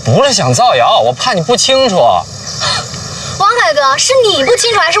我不是想造谣，我怕你不清楚。王凯哥，是你不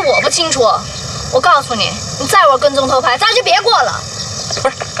清楚还是我不清楚？我告诉你，你再玩跟踪偷拍，咱就别过了。不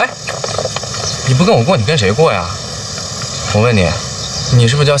是，哎，你不跟我过，你跟谁过呀？我问你，你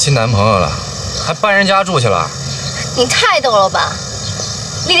是不是交新男朋友了？还搬人家住去了？你太逗了吧！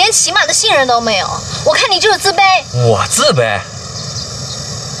你连起码的信任都没有，我看你就是自卑。我自卑？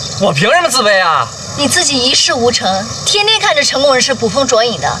我凭什么自卑啊？你自己一事无成，天天看着成功人士捕风捉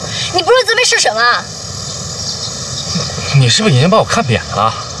影的，你不是自卑是什么？你是不是已经把我看扁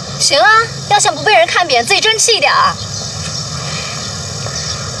了？行啊，要想不被人看扁，自己争气一点啊。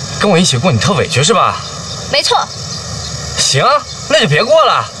跟我一起过，你特委屈是吧？没错。行，那就别过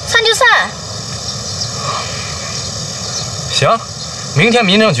了。算就算。行，明天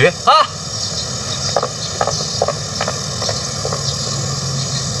民政局啊。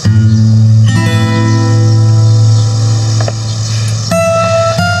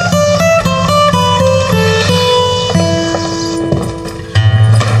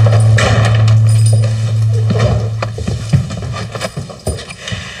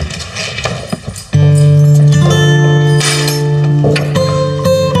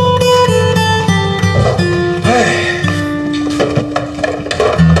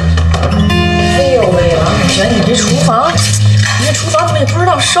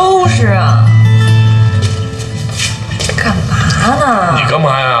收拾啊！干嘛呢？你干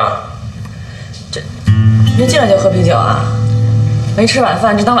嘛呀？你这进来就喝啤酒啊？没吃晚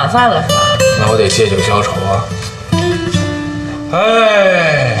饭就当晚饭了是吧？那我得借酒消愁啊！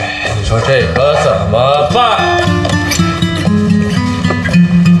哎，你说这可怎么办？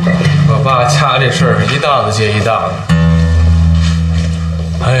我爸家这事儿一档子接一档子，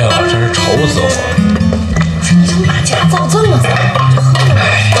哎呀，真是愁死我！你怎么把家造这么脏？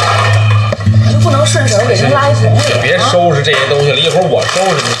你就不能顺手给人拉一桶里？别收拾这些东西了，一会儿我收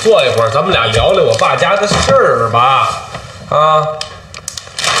拾，你坐一会儿，咱们俩聊聊我爸家的事儿吧。啊，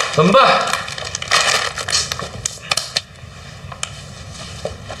怎么办？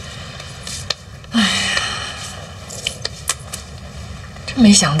真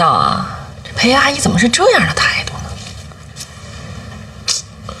没想到啊，这裴阿姨怎么是这样的态度呢？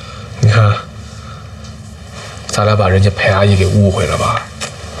你看，咱俩把人家裴阿姨给误会了吧？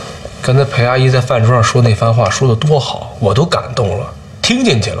刚才裴阿姨在饭桌上说那番话说的多好，我都感动了，听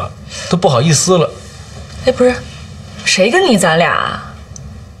进去了，都不好意思了。哎，不是，谁跟你咱俩啊？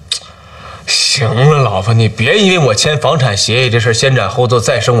行了，老婆，你别因为我签房产协议这事先斩后奏，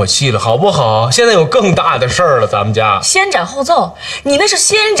再生我气了，好不好？现在有更大的事儿了，咱们家先斩后奏，你那是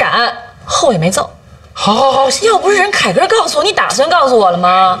先斩后也没奏。好，要不是人凯哥告诉我，你打算告诉我了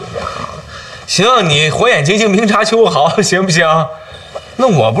吗？行，你火眼金睛，明察秋毫，行不行？那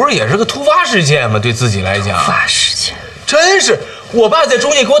我不是也是个突发事件吗？对自己来讲，突发事件，真是。我爸在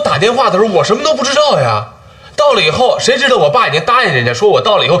中介给我打电话的时候，我什么都不知道呀。到了以后，谁知道我爸已经答应人家，说我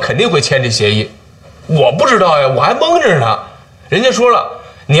到了以后肯定会签这协议，我不知道呀，我还蒙着呢。人家说了，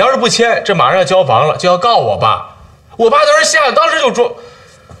你要是不签，这马上要交房了，就要告我爸。我爸当时吓得，当时就装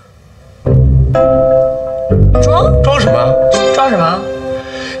什么？装什么？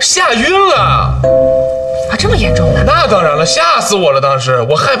吓晕了啊！这么严重呢？那当然了，吓死我了！当时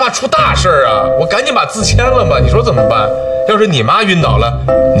我害怕出大事啊，我赶紧把字签了嘛。你说怎么办？要是你妈晕倒了，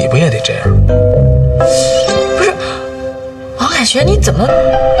你不也得这样？不是，王凯旋，你怎么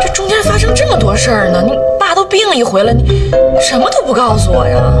这中间发生这么多事儿呢？你爸都病一回了，你什么都不告诉我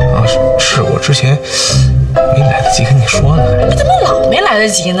呀？啊，是我之前没来得及跟你说呢。你怎么老没来得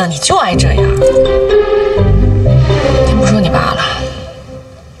及呢？你就爱这样。先不说你爸了，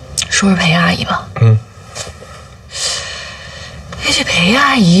说说裴阿姨吧。哎，这裴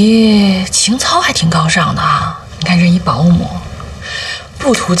阿姨情操还挺高尚的啊！你看人一保姆，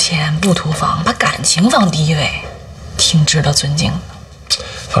不图钱不图房，把感情放第一位，挺值得尊敬的。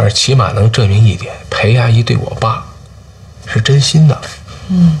反正起码能证明一点，裴阿姨对我爸是真心的。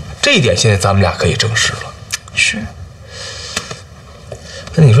这一点现在咱们俩可以证实了。是。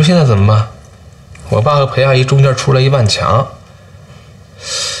那你说现在怎么办？我爸和裴阿姨中间出来一万墙，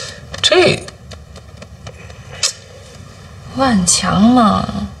这万强嘛，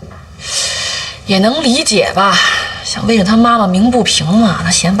也能理解吧，想为了他妈妈鸣不平嘛，他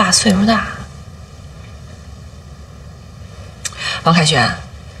嫌爸岁数大。王凯旋，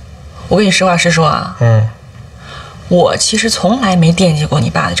我跟你实话实说啊，我其实从来没惦记过你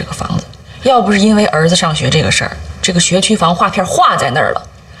爸的这个房子，要不是因为儿子上学这个事儿，这个学区房划片划在那儿了，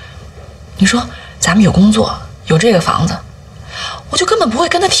你说咱们有工作有这个房子，我就根本不会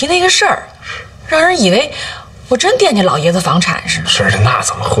跟他提那个事儿，让人以为我真惦记老爷子房产似的。是的，那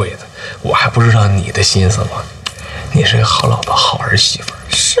怎么会的？我还不知道你的心思吗？你是个好老婆、好儿媳妇。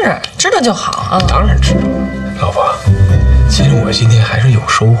是，知道就好啊。当然知道，老婆。其实我今天还是有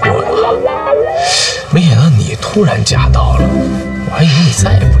收获的，没想到你突然驾到了，我还以为你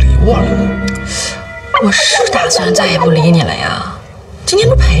再也不理我了呢。我是打算再也不理你了呀。今天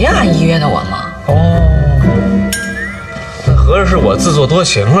不是裴阿姨约的我吗？那合着是我自作多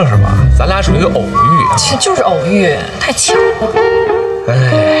情了是吧？咱俩属于偶遇啊。其实就是偶遇，太巧了。哎呀，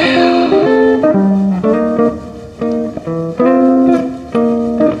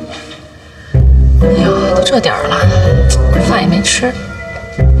哎呦，都这点儿了，饭也没吃，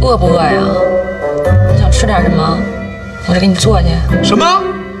饿不饿呀？你想吃点什么？我这给你做去。什么？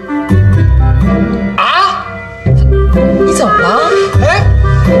啊？你怎么了？哎，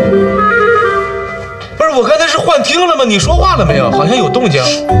不是，我刚才是幻听了吗？你说话了没有？好像有动静。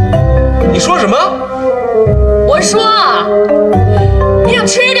你说什么？我说，你想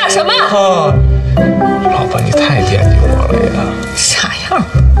吃点什么？啊，老婆，你太惦记我了呀！啥样？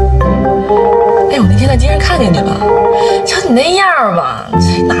哎，我那天在街上看见你了，瞧你那样吧，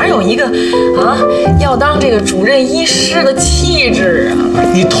哪有一个啊要当这个主任医师的气质啊？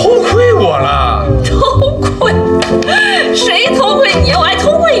你偷窥我了？偷窥？谁偷窥你？我还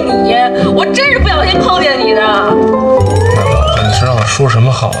偷窥你？我真是不小心碰见你的。老婆，你是让我说什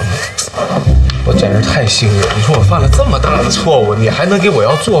么好呢？我简直太幸运了！你说我犯了这么大的错误，你还能给我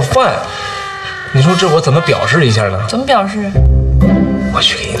要做饭，你说这我怎么表示一下呢？怎么表示？我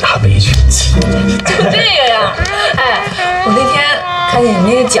去给你拿围裙。就这个呀？哎，我那天看见你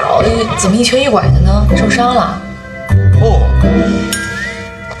那个脚怎么一瘸一拐的呢？受伤了？哦，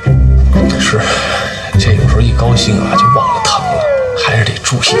是，这有时候一高兴啊就忘了疼了，还是得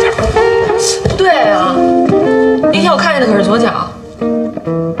注意点。对啊，那天我看见的可是左脚。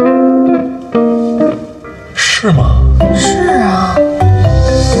是吗？是啊。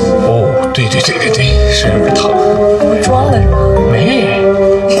哦，对，是有点疼。不是装的是吧？没，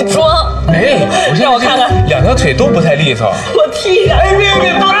你装？没，我现在让我看看，两条腿都不太利索。我踢下。哎，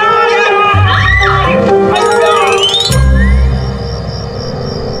别！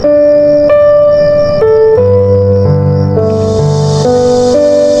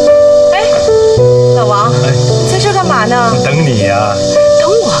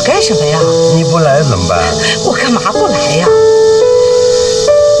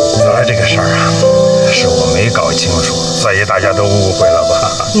事儿啊，是我没搞清楚，所以大家都误会了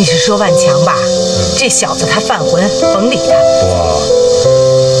吧？你是说万强吧？这小子他犯浑，甭理他。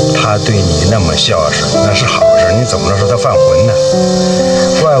不，他对你那么孝顺，那是好事，你怎么能说他犯浑呢？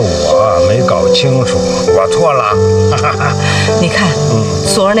怪我没搞清楚，我错了。你看，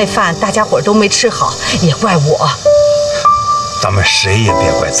昨儿那饭大家伙都没吃好，也怪我。咱们谁也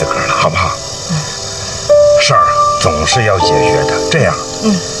别怪自个儿了，好不好？事儿总是要解决的。这样，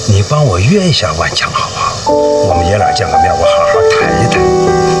你帮我约一下万强好不好？我们爷俩见个面，我好好谈一谈。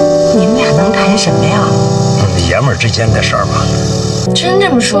你们俩能谈什么呀？爷们儿之间的事儿嘛。真这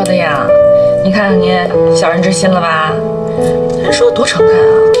么说的呀？你看看你小人之心了吧？人说多诚恳啊，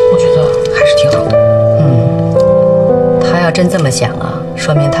我觉得还是挺好的。他要真这么想啊，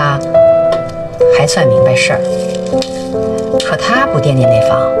说明他还算明白事儿。可他不惦记那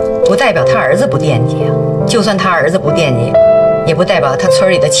房，不代表他儿子不惦记啊。就算他儿子不惦记，也不代表他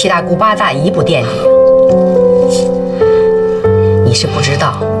村里的七大姑八大姨不惦记啊。你是不知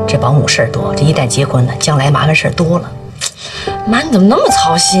道，这保姆事儿多，这一旦结婚了，将来麻烦事儿多了。妈，你怎么那么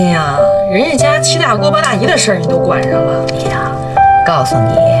操心呀？人家家七大姑八大姨的事儿你都管上了。你呀，告诉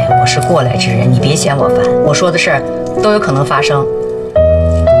你，我是过来之人，你别嫌我烦。我说的事儿都有可能发生。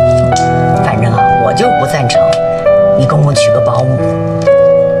反正啊，我就不赞成你公公娶个保姆，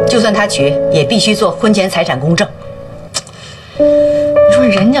就算他娶，也必须做婚前财产公证。你说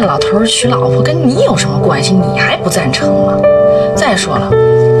人家老头娶老婆跟你有什么关系？你还不赞成吗？再说了，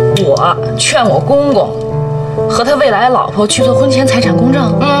我劝我公公和他未来老婆去做婚前财产公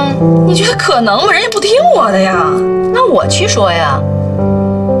证，你觉得可能吗？人家不听我的呀。那我去说呀。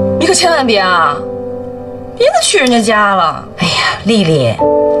你可千万别啊，别再去人家家了。哎呀，丽丽，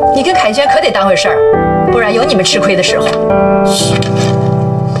你跟凯旋可得当回事儿，不然有你们吃亏的时候。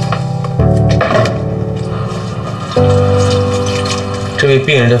这位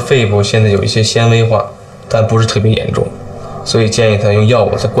病人的肺部现在有一些纤维化，但不是特别严重，所以建议他用药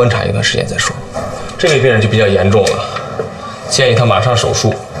物再观察一段时间再说。这位病人就比较严重了，建议他马上手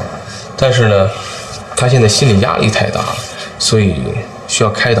术，但是呢，他现在心理压力太大了，所以需要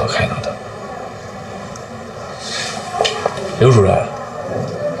开导开导他。刘主任，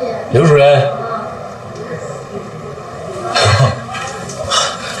刘主任，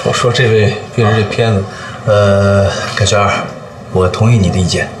我说这位病人这片子，凯旋儿，我同意你的意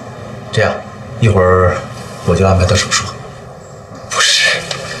见，这样一会儿我就安排他手术。不是，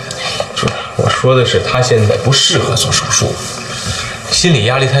我说的是他现在不适合做手术，心理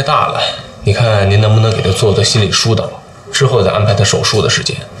压力太大了。你看您能不能给他做心理疏导，之后再安排他手术的时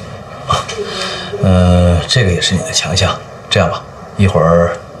间？这个也是你的强项。这样吧，一会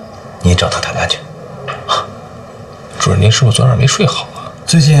儿你找他谈谈去。主任，您是不是昨晚没睡好啊？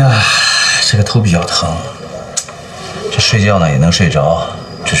最近啊，这个头比较疼，这睡觉呢也能睡着，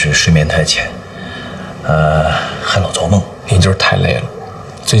只是睡眠太浅，还老做梦。您就是太累了。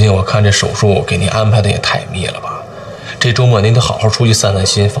最近我看这手术给您安排的也太密了吧？这周末您得好好出去散散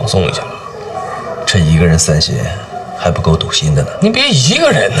心，放松一下。这一个人散心还不够堵心的呢。您别一个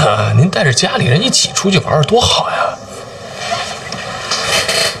人呢，您带着家里人一起出去玩玩多好呀！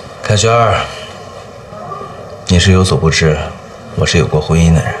凯旋儿，你是有所不知，我是有过婚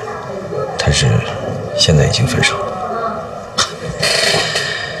姻的人，但是现在已经分手了。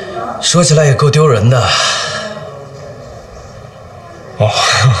说起来也够丢人的。哦，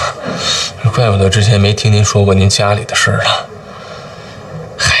怪不得之前没听您说过您家里的事儿了。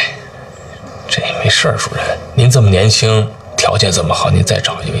嗨，这也没事儿，主任，您这么年轻，条件这么好，您再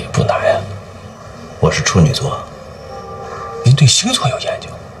找一个也不难呀。我是处女座。您对星座有研究？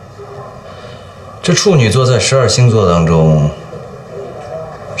这处女座在12星座当中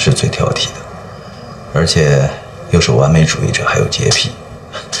是最挑剔的，而且又是完美主义者，还有洁癖。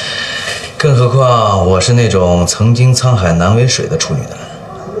更何况我是那种曾经沧海难为水的处女男。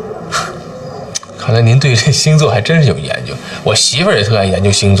看来您对这星座还真是有研究。我媳妇儿也特爱研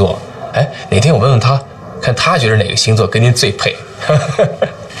究星座。哎，哪天我问问她，看她觉得哪个星座跟您最配。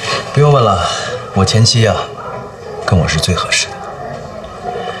不用问了，我前妻啊，跟我是最合适的。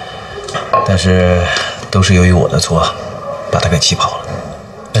但是都是由于我的错，把她给气跑了。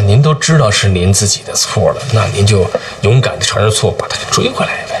那您都知道是您自己的错了，那您就勇敢地承认错误，把她给追回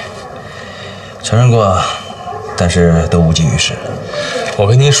来呗。承认过，但是都无济于事。我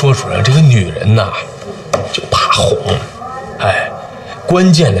跟您说，主任，这个女人呐，就怕哄。哎，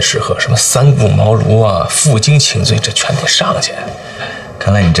关键的时刻，什么三顾茅庐啊、负荆请罪，这全得上去。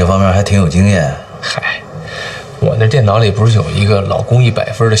看来你这方面还挺有经验。嗨，我那电脑里不是有一个老公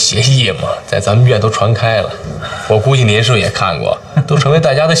100分的协议吗？在咱们院都传开了。我估计您是不是也看过？都成为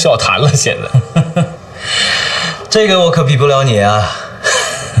大家的笑谈了。现在，这个我可比不了你啊。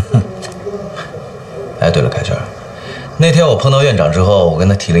哎，对了，凯旋，那天我碰到院长之后，我跟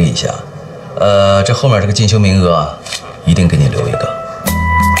他提了一下，这后面这个进修名额啊，一定给你留一个。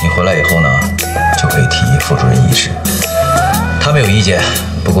你回来以后呢，就可以提副主任一职。他没有意见，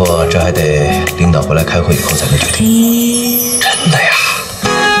不过这还得领导回来开会以后才能决定。真的呀？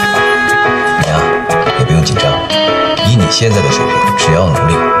你呀，也不用紧张，以你现在的水平，只要努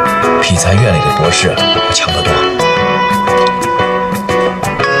力，比咱院里的博士要强得多。主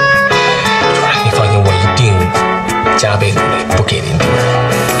任，你放心，我一定加倍努力，不给您丢人。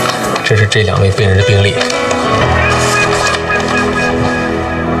这是这2位病人的病历。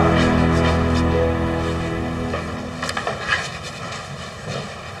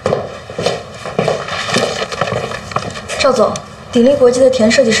赵总，鼎力国际的田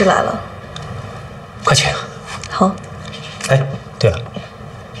设计师来了。快去。好。哎，对了，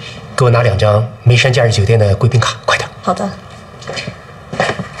给我拿2张眉山假日酒店的贵宾卡，快点。好的。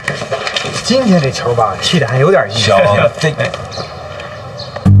今天这球吧，踢得还有点意思。小子，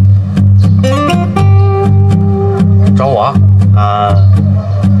找我啊？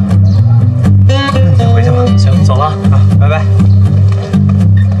你回去吧。行，走了啊，拜拜。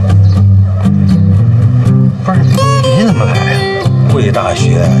不是你怎么来呀？贵大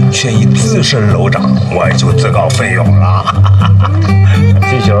学缺一资深楼长，我就自告奋勇了。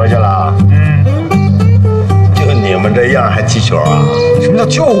踢球去了？就你们这样还踢球啊？什么叫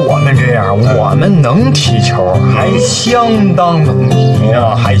就我们这样？我们能踢球，还相当能踢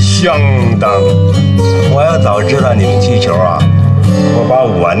呀，还相当。我要早知道你们踢球啊，我把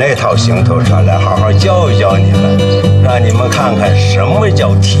我那套行头传来，好好教一教你们，让你们看看什么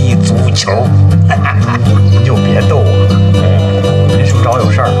叫踢足球。您就别逗我了，您是不是找我有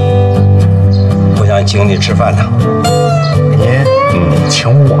事儿？我想请你吃饭呢。您请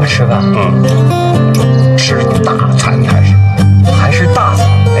我吃饭？吃大餐还是大餐？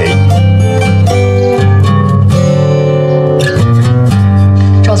哎，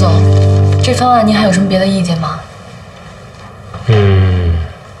赵总，这方案您还有什么别的意见吗？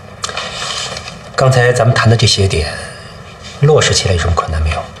刚才咱们谈的这些点，落实起来有什么困难没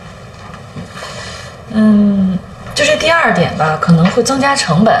有？就这第2点吧，可能会增加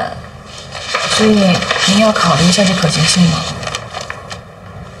成本，所以您要考虑一下这可行性吗？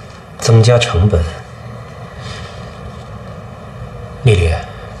增加成本。丽丽，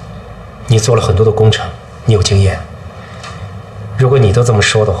你做了很多的工程，你有经验。如果你都这么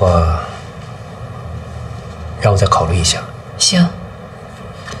说的话，让我再考虑一下。行，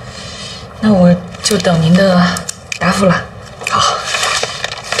那我就等您的答复了。好。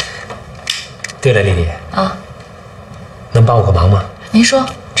对了，丽丽啊，能帮我个忙吗？您说，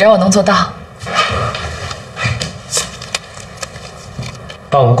只要我能做到。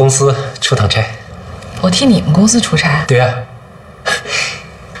帮我们公司出趟差。我替你们公司出差？对呀。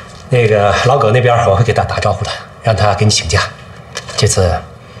那个老葛那边我会给他打招呼的，让他给你请假。这次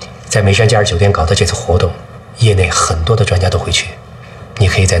在眉山假日酒店搞的这次活动，业内很多的专家都会去，你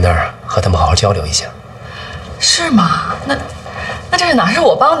可以在那儿和他们好好交流一下。是吗？那这哪是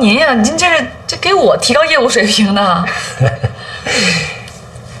我帮您呀？您这给我提高业务水平呢？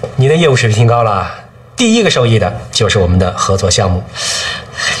你的业务水平提高了，第一个受益的就是我们的合作项目。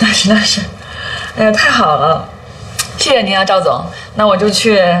那是，哎呀，太好了，谢谢您啊，赵总。那我就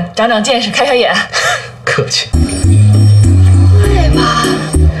去长长见识，开开眼。客气。对吧？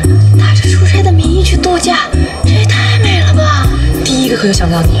拿着出差的名义去度假，这也太美了吧！第一个可就想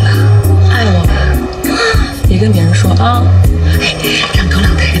到你了，爱我吧？别跟别人说啊。哎，让狗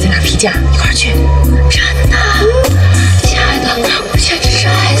两太太咱俩批假，一块儿去。真的，亲爱的，我简直是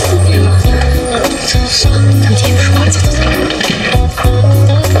爱死你了。走，咱们见面说了，走。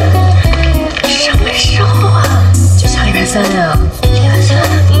什么时候啊？就下礼拜3呀。礼拜3？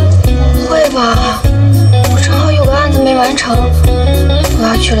不会吧？我正好有个案子没完成，我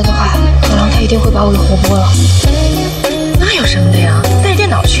要去了的话，狗狼他一定会把我给活剥了。那有什么的呀？带着电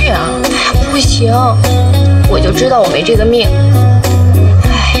脑去啊。哎，不行，我就知道我没这个命。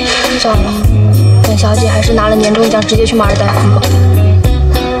哎，算了，本小姐还是拿了年终奖，直接去马尔代夫吧。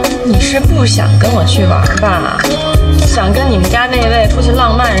你是不想跟我去玩吧？想跟你们家那位出去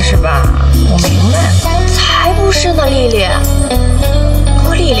浪漫是吧？我明白了。才不是呢，丽丽。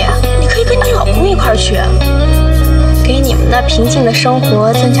哦，丽丽，你可以跟你老公一块儿去，给你们那平静的生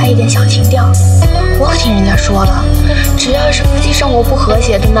活增加一点小情调。我可听人家说了，只要是夫妻生活不和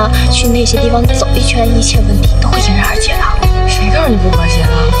谐的呢，去那些地方走一圈，一切问题都会迎刃而解的。谁告诉你不和谐了？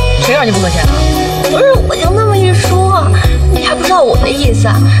谁告诉你不和谐了？不是，我就那么一说，你还不知道我的意思？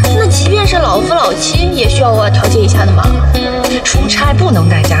那即便是老夫老妻，也需要我调节一下的嘛。出差不能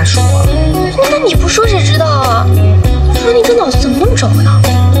带家属。那你不说谁知道啊？说你这脑子怎么那么轴呢？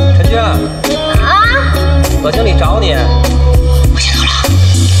陈娟。啊？葛经理找你。我先走了。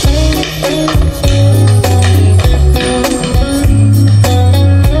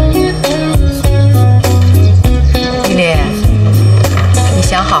丽丽，你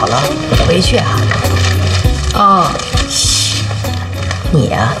想好了回去啊？啊，你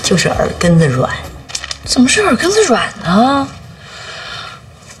呀、就是耳根子软。怎么是耳根子软呢？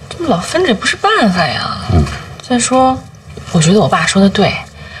这么老分着也不是办法呀。再说，我觉得我爸说的对，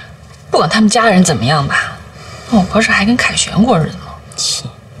不管他们家人怎么样吧，我不是还跟凯旋过日子吗？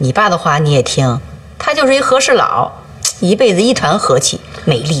你爸的话你也听，他就是一和事佬，一辈子一团和气，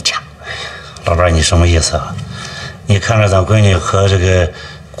没立场。老伴儿，你什么意思啊？你看着咱闺女和这个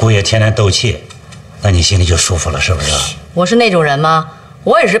姑爷天天斗气，那你心里就舒服了，是不是？我是那种人吗？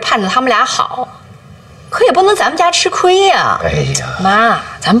我也是盼着他们俩好，可也不能咱们家吃亏呀。哎呀，妈，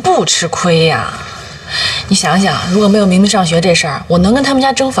咱不吃亏呀。你想想，如果没有明明上学这事儿，我能跟他们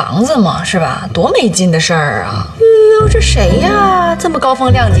家争房子吗？是吧？多没劲的事儿啊！哎呦，这谁呀？这么高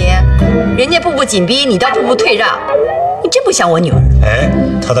风亮节，人家步步紧逼，你倒步步退让，你真不像我女儿。哎，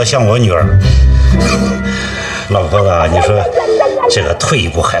她倒像我女儿。老婆子，你说这个退一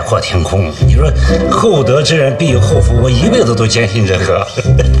步海阔天空，你说厚德之人必有后福，我一辈子都坚信这个。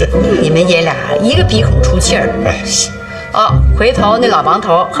你们爷俩一个鼻孔出气儿。哎。哦，回头那老王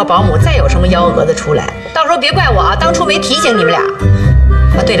头和保姆再有什么幺蛾子出来，到时候别怪我啊，当初没提醒你们俩。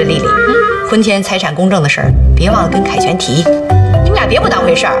啊，对了，丽丽，婚前财产公证的事儿，别忘了跟凯旋提，你们俩别不当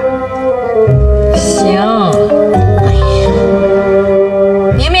回事儿。行。哎呀，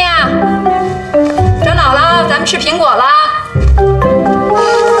明明，长老了，咱们吃苹果了。